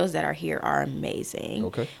studios that are here are amazing.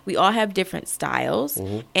 Okay. We all have different styles.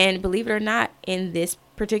 And believe it or not, in this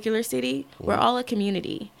particular city, we're all a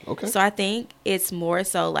community. Okay. So I think it's more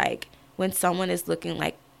so like when someone is looking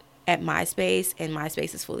like at my space and my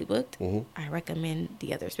space is fully booked, I recommend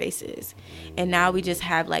the other spaces. And now we just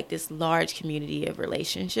have like this large community of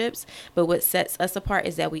relationships. But what sets us apart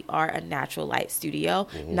is that we are a natural light studio.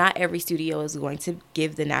 Not every studio is going to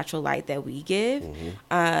give the natural light that we give.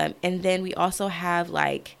 And then we also have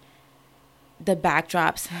like the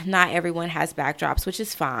backdrops. Not everyone has backdrops, which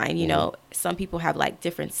is fine. You know, some people have like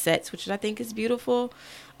different sets, which I think is beautiful.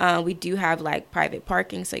 We do have like private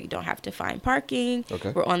parking, so you don't have to find parking.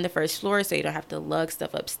 Okay. We're on the first floor, so you don't have to lug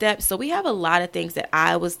stuff up steps. So we have a lot of things that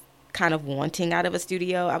I was kind of wanting out of a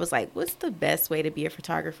studio. I was like, what's the best way to be a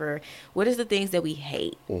photographer? What is the things that we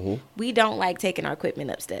hate? We don't like taking our equipment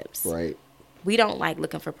up steps. Right. We don't like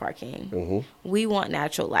looking for parking. We want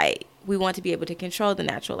natural light. We want to be able to control the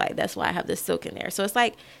natural light. That's why I have the silk in there. So it's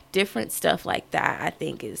like different stuff like that, I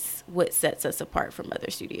think, is what sets us apart from other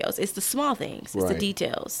studios. It's the small things. It's the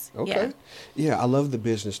details. Okay. Yeah, I love the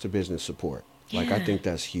business-to-business support. Like, I think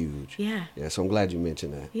that's huge. Yeah. Yeah, so I'm glad you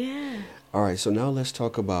mentioned that. Yeah. All right, so now let's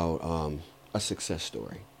talk about a success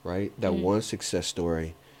story, right? That one success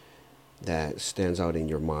story that stands out in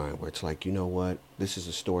your mind where it's like, you know what? This is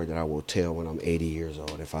a story that I will tell when I'm 80 years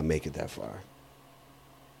old if I make it that far.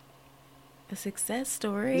 A success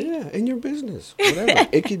story? Yeah, in your business, whatever.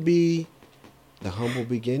 It could be the humble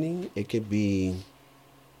beginning. It could be,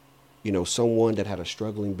 you know, someone that had a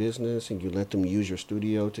struggling business and you let them use your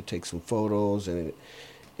studio to take some photos and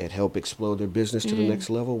it helped explode their business to the next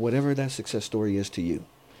level. Whatever that success story is to you.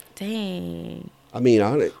 Dang. I mean,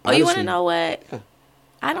 honestly, you want to know what? Yeah.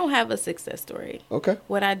 I don't have a success story. Okay.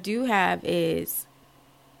 What I do have is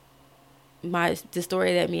the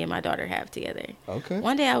story that me and my daughter have together. Okay.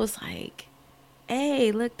 One day I was like,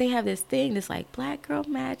 hey, look, they have this thing, this like Black Girl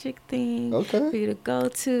Magic thing for you to go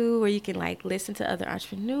to where you can like listen to other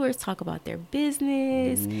entrepreneurs talk about their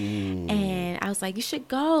business. And I was like, you should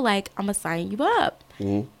go. Like, I'm going to sign you up.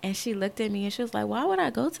 And she looked at me and she was like, why would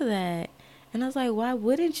I go to that? And I was like, why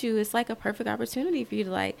wouldn't you? It's like a perfect opportunity for you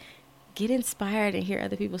to like get inspired and hear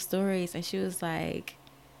other people's stories. And she was like,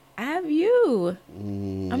 I have you.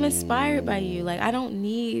 I'm inspired by you. Like, I don't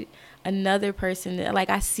need another person that, like,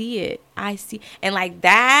 I see it. And like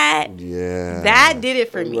that did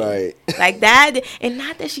it for me. Right. Like that. And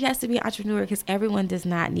not that she has to be an entrepreneur, because everyone does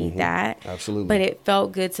not need that. Absolutely. But it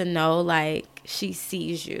felt good to know, like, she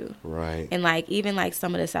sees you. Right. And like, even like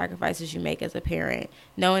some of the sacrifices you make as a parent,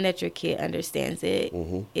 knowing that your kid understands it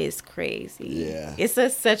is crazy. Yeah. It's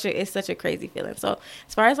such a crazy feeling. So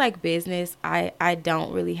as far as like business, I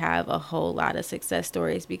don't really have a whole lot of success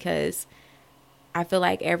stories, because I feel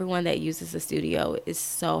like everyone that uses the studio is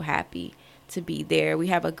so happy to be there. We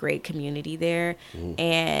have a great community there.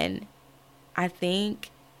 And I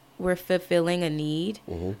think we're fulfilling a need.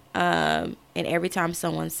 And every time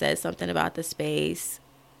someone says something about the space,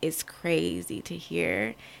 it's crazy to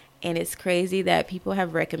hear. And it's crazy that people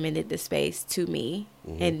have recommended the space to me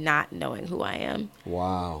and not knowing who I am.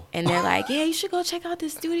 Wow. And they're like, yeah, you should go check out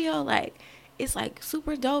this studio. Like, it's like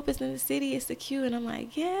super dope. It's in the city. It's the Q. And I'm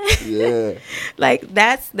like, yeah. Like,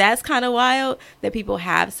 that's kind of wild that people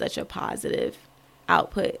have such a positive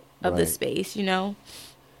output of the space, you know?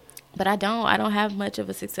 But I don't have much of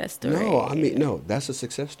a success story. No, that's a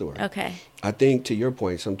success story. Okay. I think, to your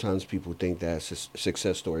point, sometimes people think that a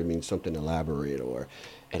success story means something elaborate or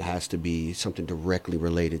it has to be something directly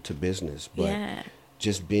related to business. But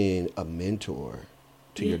just being a mentor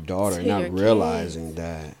to your daughter and not realizing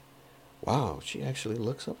that, wow, she actually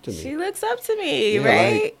looks up to me. She looks up to me,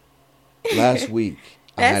 right? Like, last week,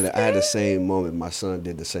 I had the same moment. My son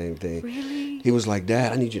did the same thing. Really? He was like,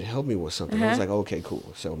 Dad, I need you to help me with something. I was like, okay,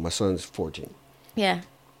 cool. So my son's 14. Yeah.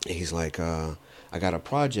 And he's like, I got a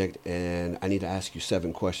project and I need to ask you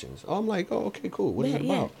 7 questions. Oh, I'm like, oh, okay, cool. What is it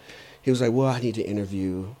about? He was like, well, I need to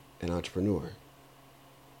interview an entrepreneur.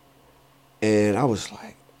 And I was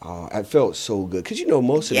like, oh, I felt so good. Because,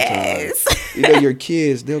 most of the time, your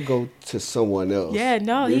kids, they'll go to someone else. Yeah,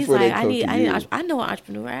 no, he's like, I know an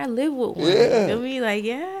entrepreneur. I live with one. Yeah. You feel me? Like,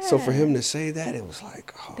 yeah. So for him to say that, it was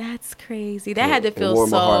like, oh. That's crazy. That had to feel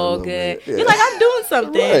warmed my heart a so little good. bit. Yeah. You're like, I'm doing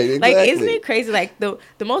something. Right, exactly. Like, isn't it crazy? Like,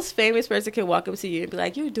 the most famous person can walk up to you and be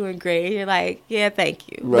like, you're doing great. And you're like, yeah, thank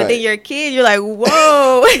you. Right. But then you're a kid, you're like,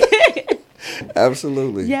 whoa.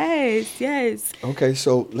 Absolutely. Yes. Okay,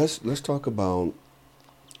 so let's talk about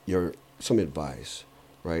some advice,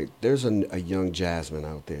 right? There's a young Jasmine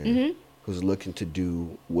out there who's looking to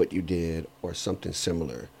do what you did or something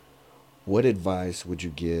similar. What advice would you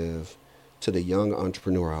give to the young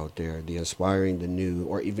entrepreneur out there, the aspiring, the new,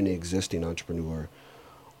 or even the existing entrepreneur,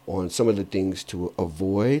 on some of the things to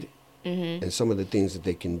avoid and some of the things that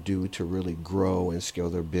they can do to really grow and scale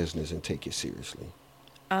their business and take it seriously?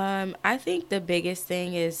 I think the biggest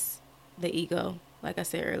thing is the ego. Like I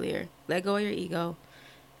said earlier, let go of your ego.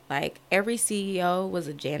 Like, every CEO was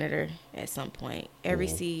a janitor at some point. Every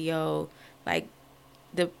CEO, like,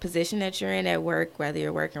 the position that you're in at work, whether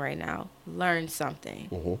you're working right now, learn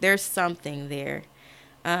something. There's something there.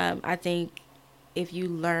 I think if you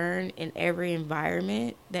learn in every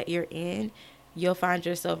environment that you're in, you'll find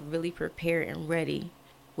yourself really prepared and ready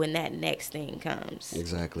when that next thing comes.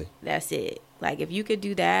 Exactly. That's it. Like, if you could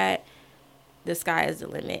do that, the sky is the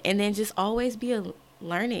limit. And then just always be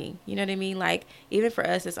learning. You know what I mean? Like, even for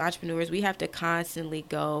us as entrepreneurs, we have to constantly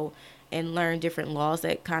go and learn different laws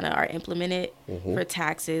that kind of are implemented for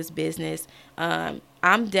taxes, business.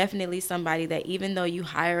 I'm definitely somebody that even though you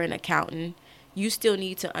hire an accountant, you still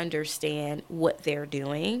need to understand what they're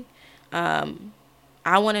doing.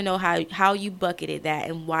 I want to know how you bucketed that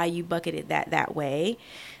and why you bucketed that way,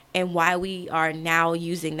 and why we are now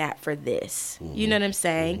using that for this. You know what I'm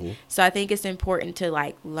saying? So I think it's important to,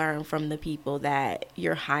 like, learn from the people that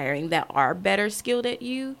you're hiring that are better skilled at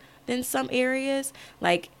you than some areas.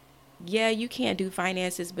 Like, yeah, you can't do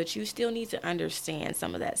finances, but you still need to understand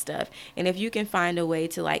some of that stuff. And if you can find a way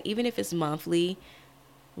to, like, even if it's monthly,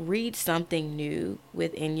 read something new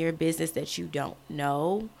within your business that you don't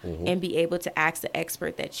know and be able to ask the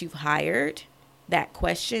expert that you've hired that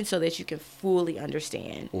question so that you can fully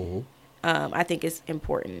understand. I think it's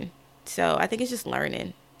important. So I think it's just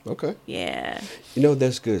learning. Okay. Yeah.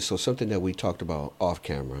 That's good. So something that we talked about off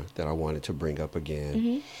camera that I wanted to bring up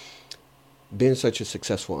again. Being such a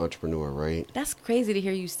successful entrepreneur, right? That's crazy to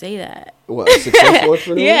hear you say that. What, a successful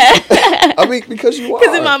entrepreneur? Yeah. I mean, because you are.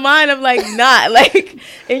 Because in my mind, I'm like, not. Like,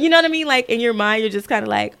 and you know what I mean? Like, in your mind, you're just kind of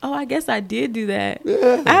like, oh, I guess I did do that.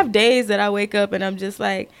 Yeah. I have days that I wake up and I'm just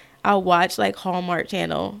like, I'll watch, like, Hallmark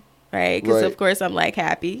Channel, right? Because, of course, I'm, like,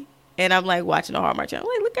 happy. And I'm, like, watching the Hallmark Channel.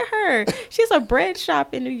 I'm like, look at her. She has a bread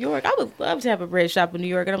shop in New York. I would love to have a bread shop in New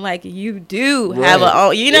York. And I'm like, you do have a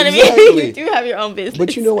own, you know what I mean? You do have your own business.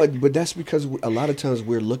 But you know what? But that's because a lot of times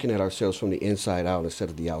we're looking at ourselves from the inside out instead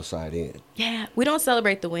of the outside in. Yeah. We don't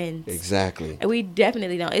celebrate the wins. Exactly. And we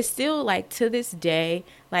definitely don't. It's still, like, to this day,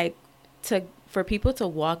 like, for people to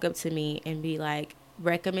walk up to me and be, like,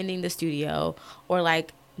 recommending the studio or,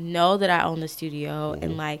 like, know that I own the studio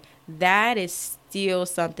and, like, that is still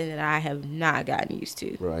something that I have not gotten used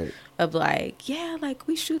to. Right. Of, like, yeah, like,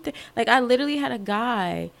 we shoot there. Like, I literally had a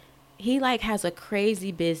guy, he, like, has a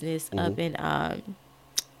crazy business up in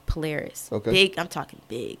Polaris. Okay. Big, I'm talking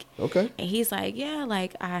big. Okay. And he's like, yeah,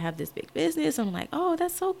 like, I have this big business. I'm like, oh,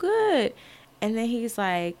 that's so good. And then he's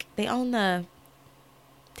like, they own the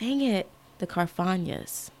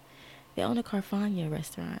Carfagnas. They own a Carfagna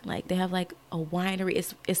restaurant. Like, they have, like, a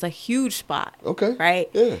winery. It's a huge spot. Okay. Right?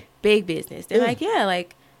 Yeah. Big business. They're like, yeah,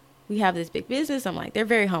 like, we have this big business. I'm like, they're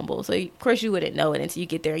very humble. So, of course, you wouldn't know it until you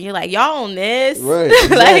get there. And you're like, y'all own this. Right.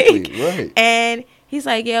 Exactly. Like, right. And he's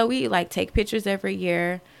like, yeah, we, like, take pictures every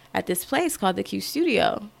year at this place called the Q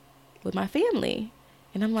Studio with my family.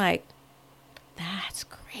 And I'm like, that's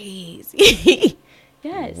crazy.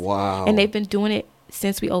 Yes. Wow. And they've been doing it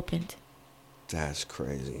since we opened. That's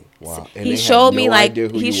crazy. Wow. And he showed me, like,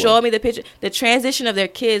 he showed me the picture, the transition of their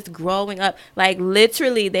kids growing up. Like,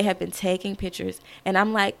 literally, they have been taking pictures. And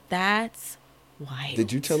I'm like, that's wild.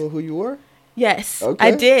 Did you tell them who you were? Yes, okay.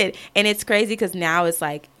 I did. And it's crazy because now it's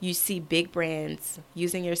like you see big brands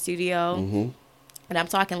using your studio. And I'm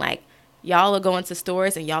talking like y'all will go into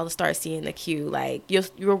stores and y'all will start seeing the queue. Like,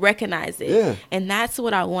 you'll recognize it. Yeah. And that's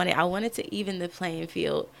what I wanted. I wanted to even the playing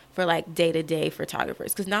field for, like, day-to-day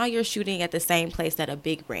photographers. Because now you're shooting at the same place that a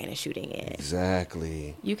big brand is shooting in.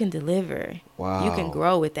 Exactly. You can deliver. Wow. You can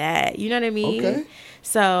grow with that. You know what I mean? Okay.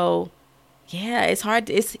 So, yeah, it's hard.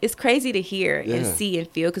 It's crazy to hear and see and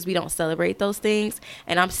feel because we don't celebrate those things.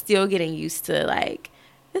 And I'm still getting used to, like,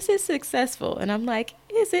 this is successful. And I'm like,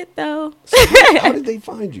 is it, though? So how did they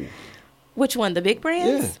find you? Which one? The big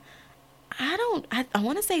brands? Yeah. I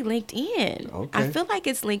want to say LinkedIn. Okay. I feel like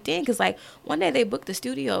it's LinkedIn because, like, one day they booked the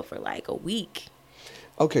studio for, like, a week.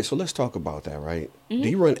 Okay, so let's talk about that, right? Mm-hmm. Do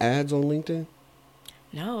you run ads on LinkedIn?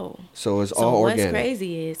 No. So it's So all what's organic.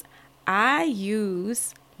 crazy is I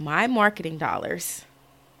use my marketing dollars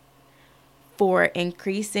for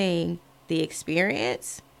increasing the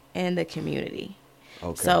experience and the community.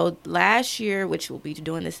 Okay. So last year, which we'll be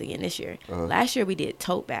doing this again this year, last year we did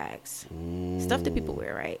tote bags. Stuff that people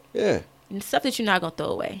wear, right? Yeah, And stuff that you're not going to throw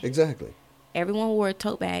away. exactly. Everyone wore a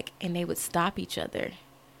tote bag and they would stop each other.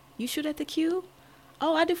 You shoot at the queue?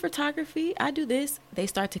 Oh, I do photography. I do this. They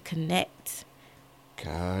start to connect.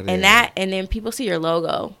 Got it. And then people see your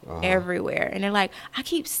logo everywhere. And they're like, I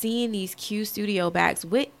keep seeing these Q Studio bags.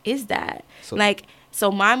 What is that? So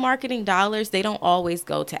my marketing dollars, they don't always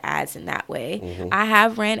go to ads in that way. I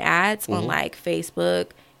have ran ads on like Facebook,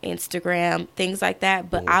 Instagram, things like that.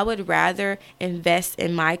 But I would rather invest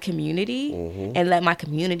in my community and let my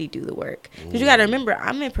community do the work. Because you got to remember,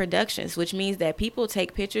 I'm in productions, which means that people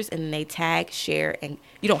take pictures and they tag, share, and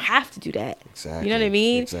you don't have to do that. Exactly. You know what I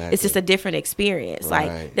mean? Exactly. It's just a different experience. Right.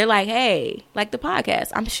 Like, they're like, hey, like the podcast,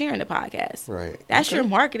 I'm sharing the podcast. Right. That's Okay. your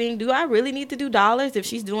marketing. Do I really need to do dollars if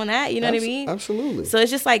she's doing that? You know what I mean? Absolutely. So it's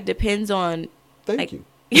just like depends on, Thank like- you.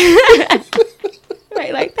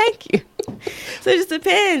 right? Like, thank you. So it just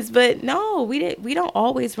depends. But no, we don't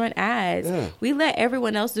always run ads. Yeah. We let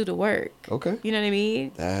everyone else do the work. Okay. You know what I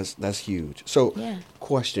mean? That's huge. So, Yeah.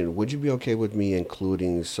 question: would you be okay with me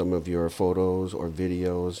including some of your photos or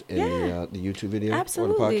videos in the YouTube video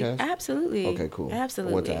Absolutely. or the podcast? Absolutely. Okay, cool.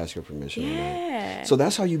 Absolutely. I want to ask your permission on that. Yeah. So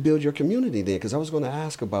that's how you build your community then, because I was going to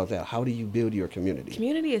ask about that. How do you build your community?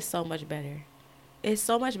 Community is so much better. It's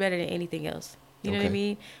so much better than anything else. You know what I Okay.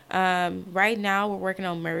 mean? Right now, we're working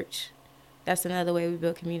on merch. That's another way we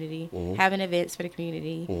build community. Having events for the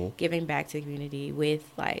community, giving back to the community with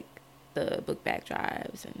like the book bag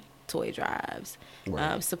drives and toy drives,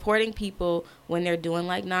 Right. supporting people when they're doing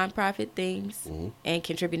like nonprofit things and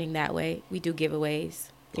contributing that way. We do giveaways.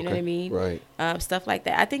 You know what I Okay. mean? Right. Stuff like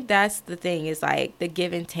that. I think that's the thing is like the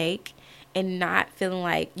give and take and not feeling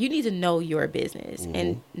like you need to know your business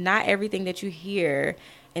and not everything that you hear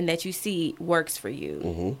and that you see works for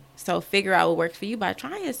you. So figure out what works for you by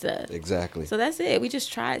trying stuff. Exactly. So that's it. We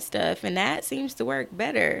just tried stuff and that seems to work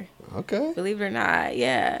better. Okay. Believe it or not.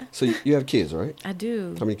 Yeah, So you have kids, right? I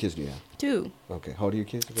do. How many kids do you have? 2. Okay. How old are your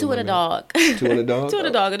kids? Two and a dog. 2 and a dog? 2 and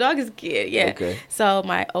a dog. A dog is a kid. Yeah. Okay. So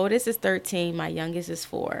my oldest is 13. My youngest is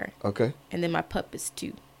 4. Okay. And then my pup is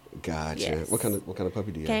 2. Gotcha. Yes. What kind of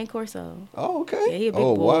puppy do you have? Cane Corso. Oh, okay. Yeah, he a big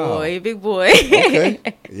oh, boy. wow. He a big boy. Okay.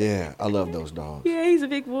 Yeah, I love those dogs. Yeah, he's a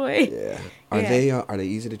big boy. Yeah. Yeah. Are they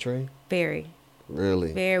easy to train? Very,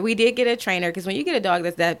 Really? very. We did get a trainer because when you get a dog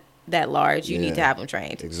that's that large, you need to Yeah. have him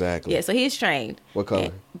trained. Exactly. Yeah, so he's trained. What color?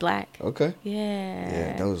 And black. Okay. Yeah.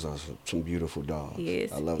 Yeah, those are some beautiful dogs. He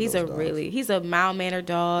is. I love He's those a dogs. he's a mild mannered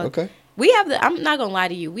dog. Okay. We have I'm not gonna lie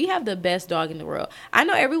to you. We have the best dog in the world. I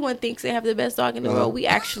know everyone thinks they have the best dog in the world. We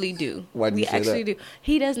actually do. Why do you we say actually that? do.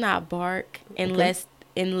 He does not bark unless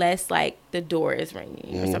like the door is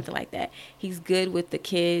ringing or something like that. He's good with the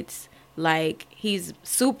kids. Like he's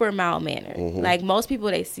super mild mannered. Like most people,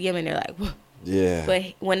 they see him and they're like, whoa. Yeah.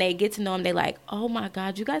 But when they get to know him, they like, oh my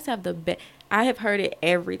God, you guys have the best. I have heard it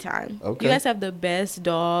every time. Okay. You guys have the best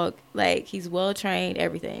dog. Like he's well trained,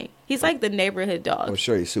 everything. He's like the neighborhood dog. I'm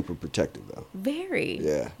sure he's super protective though. Very.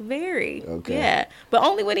 Yeah. Very. Okay. Yeah. But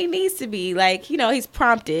only when he needs to be. Like, he's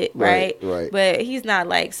prompted, right? Right. But he's not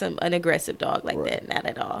like an aggressive dog like Right. that. Not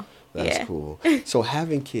at all. That's yeah. cool. So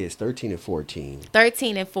having kids, 13 and 14.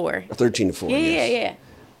 13 and 4. 13 and 4. Yeah, yes. yeah.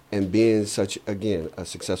 And being such, again, a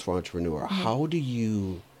successful entrepreneur, how do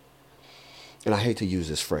you, and I hate to use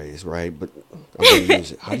this phrase, right? But I'm going to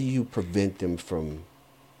use it. How do you prevent them from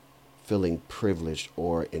feeling privileged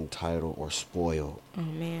or entitled or spoiled, Oh,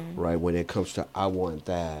 man. right? When it comes to, I want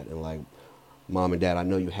that. And like, mom and dad, I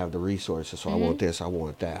know you have the resources, so I want this, I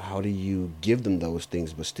want that. How do you give them those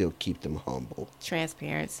things but still keep them humble?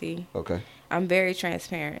 Transparency. Okay. I'm very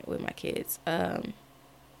transparent with my kids.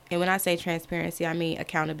 And when I say transparency, I mean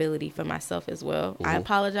accountability for myself as well. I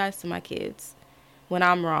apologize to my kids when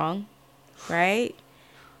I'm wrong, right?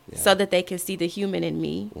 so that they can see the human in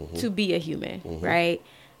me to be a human, right?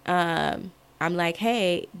 I'm like,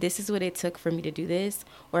 hey, this is what it took for me to do this.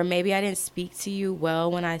 Or maybe I didn't speak to you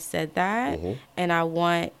well when I said that. And I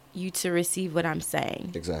want you to receive what I'm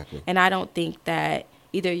saying. Exactly. And I don't think that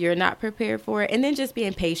either you're not prepared for it, and then just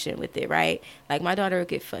being patient with it, right? Like my daughter will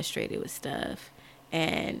get frustrated with stuff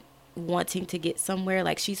and wanting to get somewhere.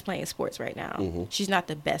 Like she's playing sports right now. She's not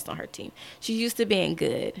the best on her team. She's used to being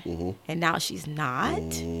good, and now she's not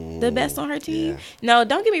the best on her team. No,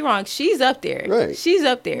 don't get me wrong. She's up there. Right. She's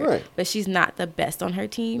up there. Right. But she's not the best on her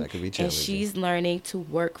team. That could be and challenging. she's learning to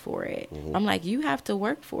work for it. I'm like, you have to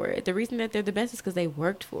work for it. The reason that they're the best is because they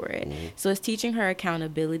worked for it. So it's teaching her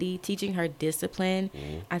accountability, teaching her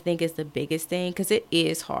discipline, I think is the biggest thing, because it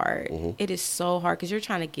is hard. It is so hard because you're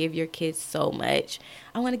trying to give your kids so much.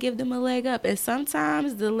 I want to give them a leg up. And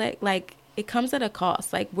sometimes the leg, like, it comes at a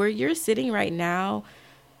cost. Like where you're sitting right now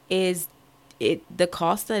is the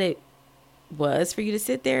cost that it was for you to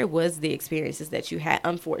sit there was the experiences that you had,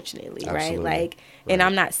 unfortunately. Absolutely. Right? Like, and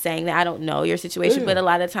I'm not saying that I don't know your situation, but a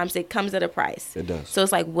lot of times it comes at a price. It does. So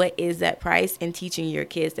it's like, what is that price? And teaching your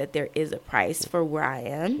kids that there is a price for where I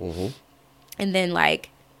am. And then like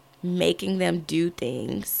making them do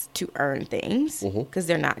things to earn things, because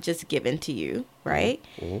they're not just given to you, right?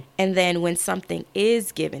 And then when something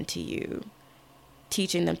is given to you,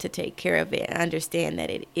 teaching them to take care of it and understand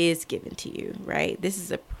that it is given to you, right? This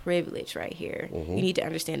is a privilege right here. You need to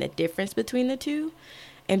understand the difference between the two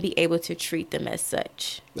and be able to treat them as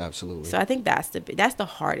such. Absolutely. So I think that's the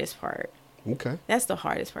hardest part. Okay. That's the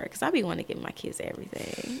hardest part, because I be wanting to give my kids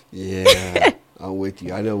everything. Yeah, I'm with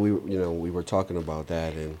you. I know we were talking about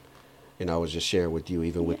that, and I was just sharing with you,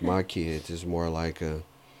 even with my kids, it's more like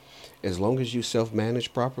as long as you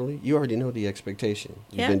self-manage properly, you already know the expectation.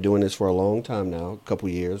 You've been doing this for a long time now, a couple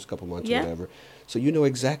years, a couple months, whatever. So you know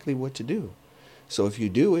exactly what to do. So if you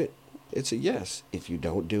do it, it's a yes. If you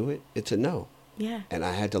don't do it, it's a no. Yeah. And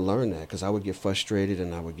I had to learn that, because I would get frustrated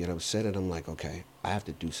and I would get upset, and I'm like, okay, I have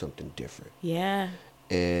to do something different. Yeah.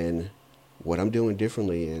 And what I'm doing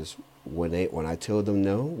differently is when I tell them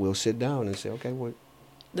no, we'll sit down and say, okay, what?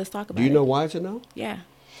 Let's talk about it. Do you know why it's a no? Yeah.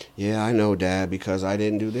 Yeah, I know, Dad, because I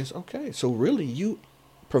didn't do this. Okay, so really you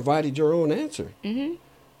provided your own answer.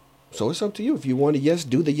 So it's up to you. If you want a yes,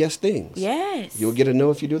 do the yes things. Yes. You'll get a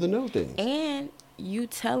no if you do the no things. And you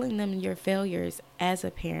telling them your failures as a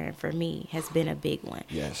parent, for me, has been a big one.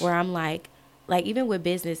 Yes. Where I'm like even with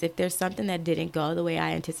business, if there's something that didn't go the way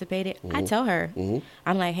I anticipated, I tell her.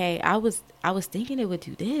 I'm like, hey, I was thinking it would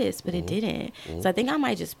do this, but it didn't. So I think I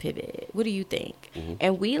might just pivot. What do you think?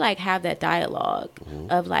 And we like have that dialogue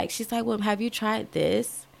of like, she's like, well, have you tried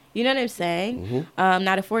this? You know what I'm saying?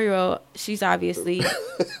 Not a 4-year-old. She's obviously,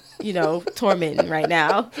 tormenting right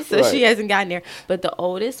now. So she hasn't gotten there. But the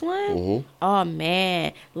oldest one, oh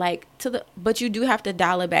man, but you do have to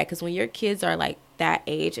dial it back, because when your kids are like that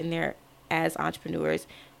age and they're as entrepreneurs,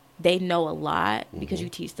 they know a lot because you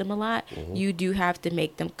teach them a lot. You do have to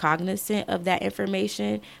make them cognizant of that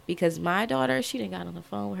information, because my daughter, she done got on the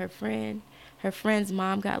phone with her friend. Her friend's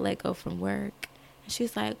mom got let go from work. And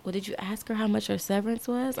she's like, well, did you ask her how much her severance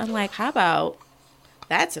was? I'm like, how about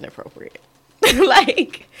that's inappropriate?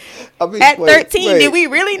 Like, at 13, did we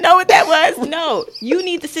really know what that was? No, you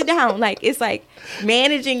need to sit down. Like, it's like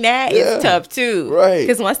managing that is tough too. Right.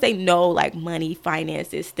 Because once they know like money,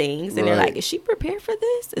 finances, things, and they're like, is she prepared for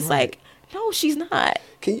this? It's like, no, she's not.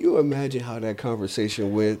 Can you imagine how that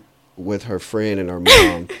conversation went with her friend and her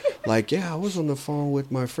mom? Like, yeah, I was on the phone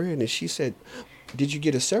with my friend and she said, did you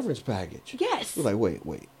get a severance package? Yes. You're like,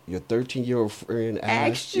 wait, your 13-year-old friend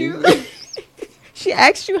asked you? She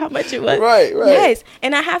asked you how much it was. Right. Yes.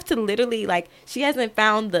 And I have to literally, like, she hasn't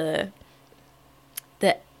found the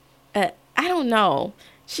I don't know.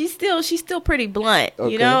 She's still pretty blunt,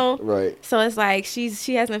 okay. you know? Right. So it's like she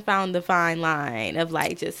hasn't found the fine line of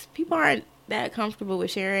like, just people aren't that comfortable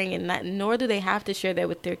with sharing, and nor do they have to share that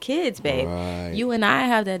with their kids, babe. Right. You and I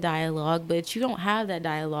have that dialogue, but you don't have that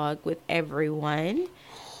dialogue with everyone.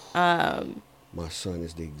 My son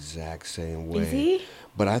is the exact same way. Is he?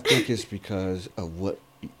 But I think it's because of what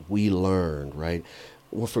we learned, right?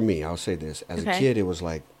 Well, for me, I'll say this. As a kid, it was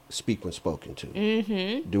like, speak when spoken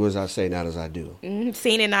to. Do as I say, not as I do.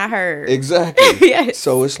 Seen and not heard. Exactly. Yes.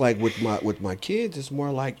 So it's like with my kids, it's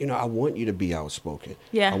more like, I want you to be outspoken.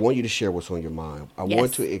 Yeah. I want you to share what's on your mind. I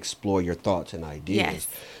want to explore your thoughts and ideas. Yes.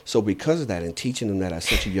 So because of that, and teaching them that at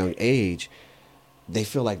such a young age, they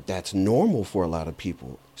feel like that's normal for a lot of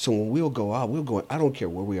people. So when we'll go out, I don't care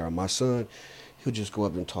where we are. My son, he'll just go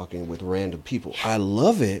up and talking with random people. I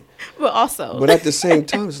love it. But at the same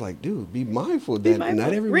time, it's like, dude, be mindful that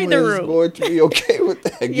not everyone is going to be okay with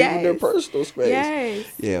that. Give them their personal space. Yes.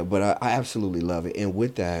 Yeah, but I absolutely love it. And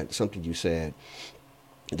with that, something you said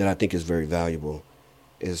that I think is very valuable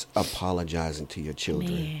is apologizing to your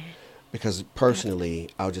children. Man. Because personally,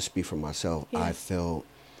 I'll just speak for myself. Yeah. I felt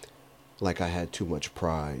like I had too much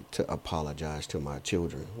pride to apologize to my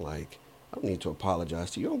children. Like, I don't need to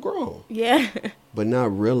apologize to you. I'm grown. Yeah. But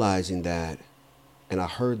not realizing that, and I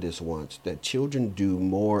heard this once, that children do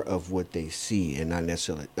more of what they see and not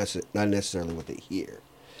necessarily what they hear.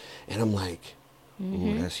 And I'm like,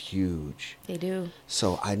 ooh, that's huge. They do.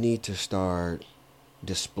 So I need to start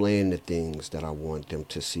displaying the things that I want them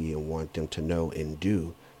to see and want them to know and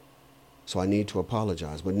do. So I need to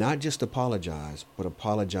apologize, but not just apologize, but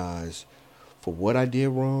apologize for what I did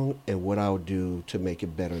wrong and what I'll do to make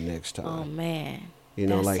it better next time. Oh, man. You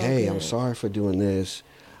know, That's like, so hey, good. I'm sorry for doing this,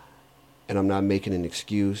 and I'm not making an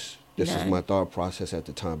excuse. This is None. my thought process at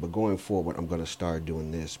the time. But going forward, I'm going to start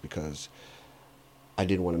doing this because I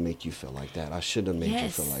didn't want to make you feel like that. I shouldn't have made you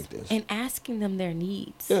feel like this. And asking them their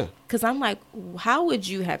needs. Yeah. Because I'm like, how would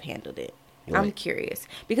you have handled it? Right. I'm curious.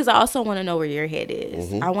 Because I also want to know where your head is.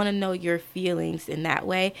 Mhm. I want to know your feelings in that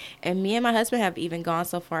way. And me and my husband have even gone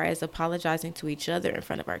so far as apologizing to each other in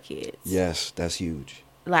front of our kids. Yes, that's huge.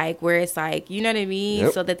 Like, where it's like, you know what I mean?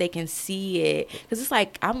 Yep. So that they can see it. Because it's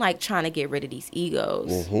like, I'm like trying to get rid of these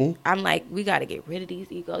egos. Mhm. I'm like, we got to get rid of these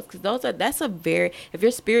egos. Because that's a very, if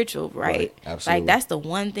you're spiritual, right? Absolutely. Like, that's the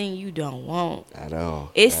one thing you don't want. At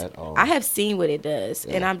all. It's, At all. I have seen what it does.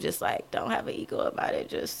 Yeah. And I'm just like, don't have an ego about it.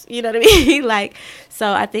 Just, you know what I mean? Like,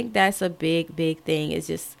 so I think that's a big, big thing, is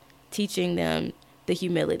just teaching them the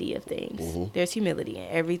humility of things. Mhm. There's humility in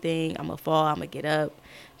everything. I'm going to fall. I'm going to get up.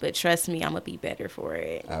 But trust me, I'm going to be better for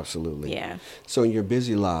it. Absolutely. Yeah. So in your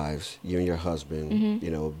busy lives, you and your husband, Mhm. you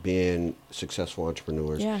know, being successful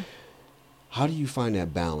entrepreneurs, Yeah. how do you find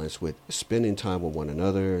that balance with spending time with one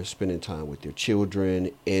another, spending time with your children,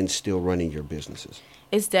 and still running your businesses?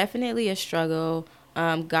 It's definitely a struggle.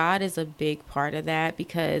 God is a big part of that,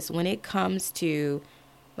 because when it comes to,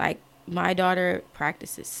 like, my daughter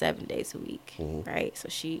practices 7 days a week, Mhm. right? So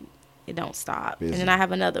it don't stop. Busy. And then I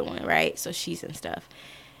have another one, right? So she's in stuff.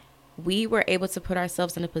 We were able to put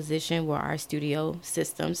ourselves in a position where our studio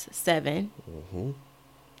systems 7, Mm-hmm.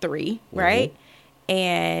 3, right?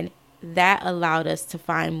 And that allowed us to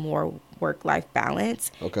find more work-life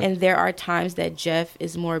balance. Okay. And there are times that Jeff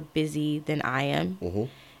is more busy than I am, Mm-hmm.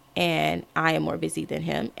 and I am more busy than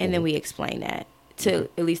him. And then we explain that to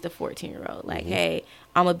at least a 14-year-old. Like, hey,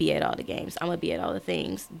 I'm going to be at all the games. I'm going to be at all the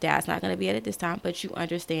things. Dad's not going to be at it this time, but you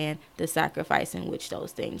understand the sacrifice in which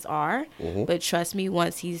those things are. Mhm. But trust me,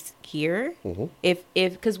 once he's here, Mhm.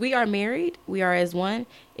 because we are married, we are as one.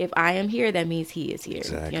 If I am here, that means he is here.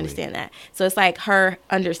 Exactly. You understand that? So it's like her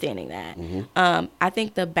understanding that. Mhm. I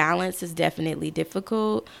think the balance is definitely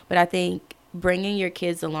difficult, but I think bringing your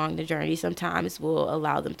kids along the journey sometimes will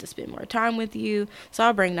allow them to spend more time with you. So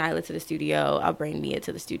I'll bring Nyla to the studio. I'll bring Mia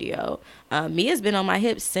to the studio. Mia's been on my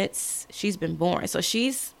hips since she's been born. So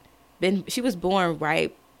she was born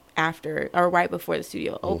right after, or right before the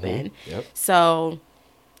studio opened. Yep. So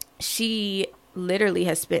she literally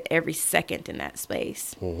has spent every second in that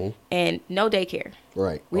space, Mhm. and no daycare.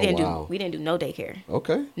 Right. We Oh, didn't wow. do no daycare.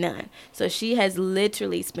 Okay. None. So she has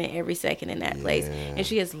literally spent every second in that place, Yeah. and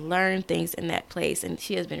she has learned things in that place, and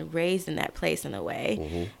she has been raised in that place in a way.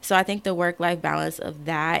 Mhm. So I think the work-life balance of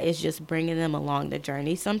that is just bringing them along the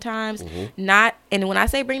journey sometimes. Mhm. Not, and when I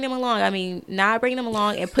say bring them along, I mean not bring them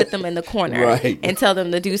along and put them in the corner Right. and tell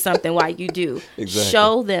them to do something while you do. Exactly.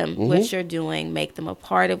 Show them Mhm. what you're doing, make them a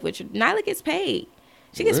part of what you're. Nyla gets paid.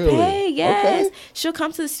 She gets Really? paid, yes. Okay. She'll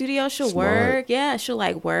come to the studio. She'll Smart. work. Yeah, she'll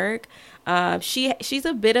like work. She's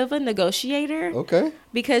a bit of a negotiator Okay.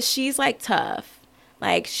 because she's like tough.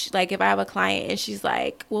 Like if I have a client and she's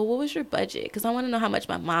like, "Well, what was your budget? Because I want to know how much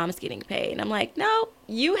my mom's getting paid." And I'm like, "No,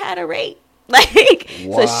 you had a rate." Like,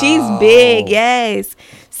 so she's Wow. big, yes.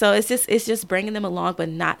 So it's just bringing them along, but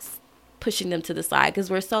not pushing them to the side,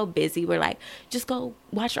 because we're so busy. We're like, just go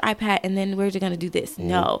watch your iPad and then we're just going to do this.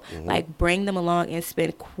 No, like bring them along and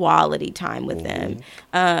spend quality time with them.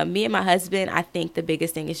 Me and my husband, I think the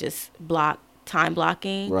biggest thing is just time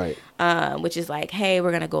blocking, Right. which is like, hey,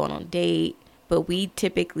 we're going to go on a date, but we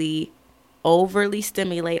typically overly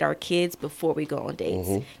stimulate our kids before we go on dates,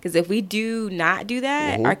 because if we do not do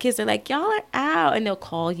that, our kids are like, y'all are out, and they'll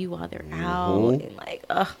call you while they're out, and like,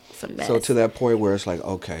 ugh, it's a mess. So to that point where it's like,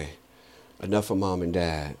 okay, enough of mom and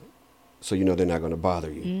dad. so you know they're not going to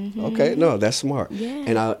bother you. Okay, no, that's smart. Yeah.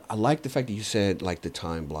 And I like the fact that you said like the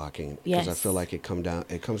time blocking, because I Yes. feel like it comes down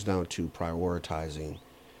to prioritizing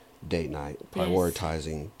date night,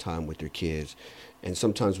 prioritizing time with your kids. And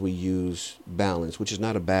sometimes we use balance, which is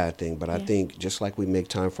not a bad thing, but I think just like we make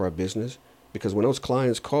time for our business, because when those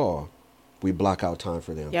clients call, we block out time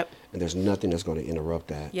for them. Yep. And there's nothing that's going to interrupt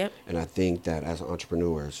that. Yep. And I think that as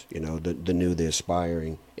entrepreneurs, you know, the new, the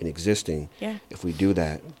aspiring, and existing, Yeah. if we do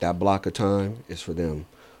that, that block of time is for them.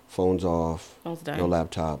 Phones off, Phone's done. no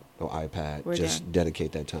laptop, no iPad. We're Just done.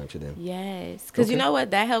 dedicate that time to them. Yes. Because you Okay. know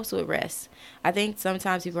what? That helps with rest. I think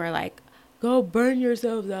sometimes people are like, go burn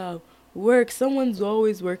yourselves out. Work. Someone's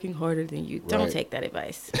always working harder than you. Don't Right. take that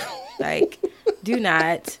advice. Like, do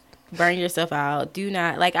not burn yourself out. Do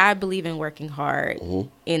not, like, I believe in working hard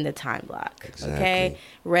in the time block. Exactly. Okay?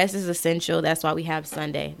 Rest is essential. That's why we have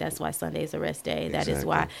Sunday. That's why Sunday is a rest day. That is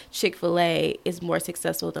why Chick-fil-A is more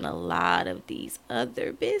successful than a lot of these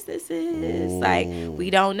other businesses. Like, we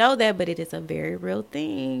don't know that, but it is a very real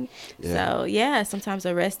thing. Yeah. So, yeah, sometimes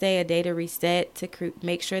a rest day, a day to reset, to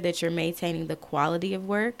make sure that you're maintaining the quality of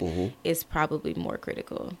work is probably more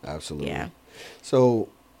critical. Absolutely. Yeah. So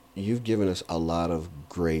you've given us a lot of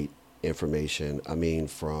great information. I mean,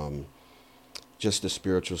 from just the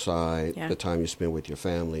spiritual side, Yeah. the time you spend with your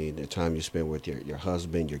family, the time you spend with your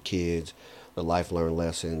husband, your kids, the life learned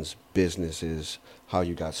lessons, businesses, how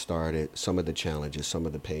you got started, some of the challenges, some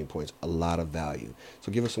of the pain points, a lot of value.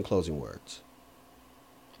 So give us some closing words.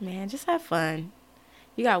 Man, just have fun.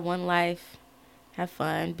 You got one life. Have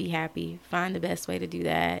fun. Be happy. Find the best way to do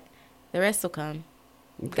that. The rest will come.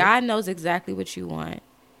 Okay. God knows exactly what you want.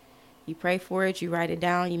 You pray for it. You write it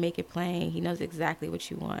down. You make it plain. He knows exactly what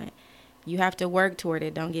you want. You have to work toward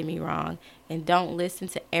it. Don't get me wrong. And don't listen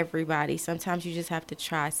to everybody. Sometimes you just have to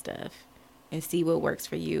try stuff and see what works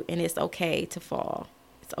for you. And it's okay to fall.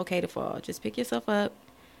 It's okay to fall. Just pick yourself up.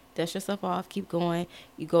 Dust yourself off. Keep going.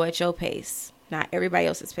 You go at your pace, not everybody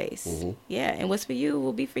else's pace. Yeah. And what's for you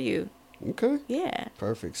will be for you. Okay. Yeah.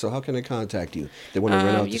 Perfect. So how can they contact you? They want to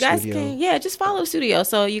rent out the you guys studio? can just follow Studio.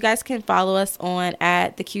 So you guys can follow us on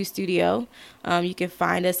at the Q Studio. You can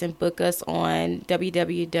find us and book us on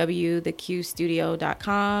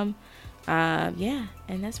www.theqstudio.com.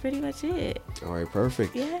 And that's pretty much it. All right,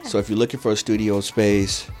 perfect. Yeah. So if you're looking for a studio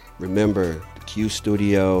space, remember the Q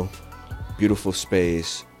Studio, beautiful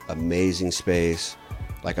space, amazing space.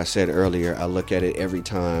 Like I said earlier, I look at it every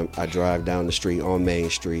time I drive down the street on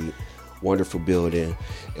Main Street. Wonderful building.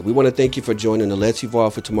 And we want to thank you for joining the Let's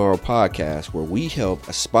Evolve for Tomorrow podcast, where we help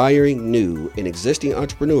aspiring, new, and existing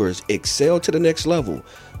entrepreneurs excel to the next level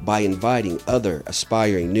by inviting other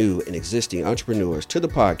aspiring, new, and existing entrepreneurs to the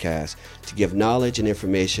podcast to give knowledge and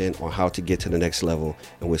information on how to get to the next level.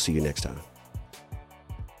 And we'll see you next time.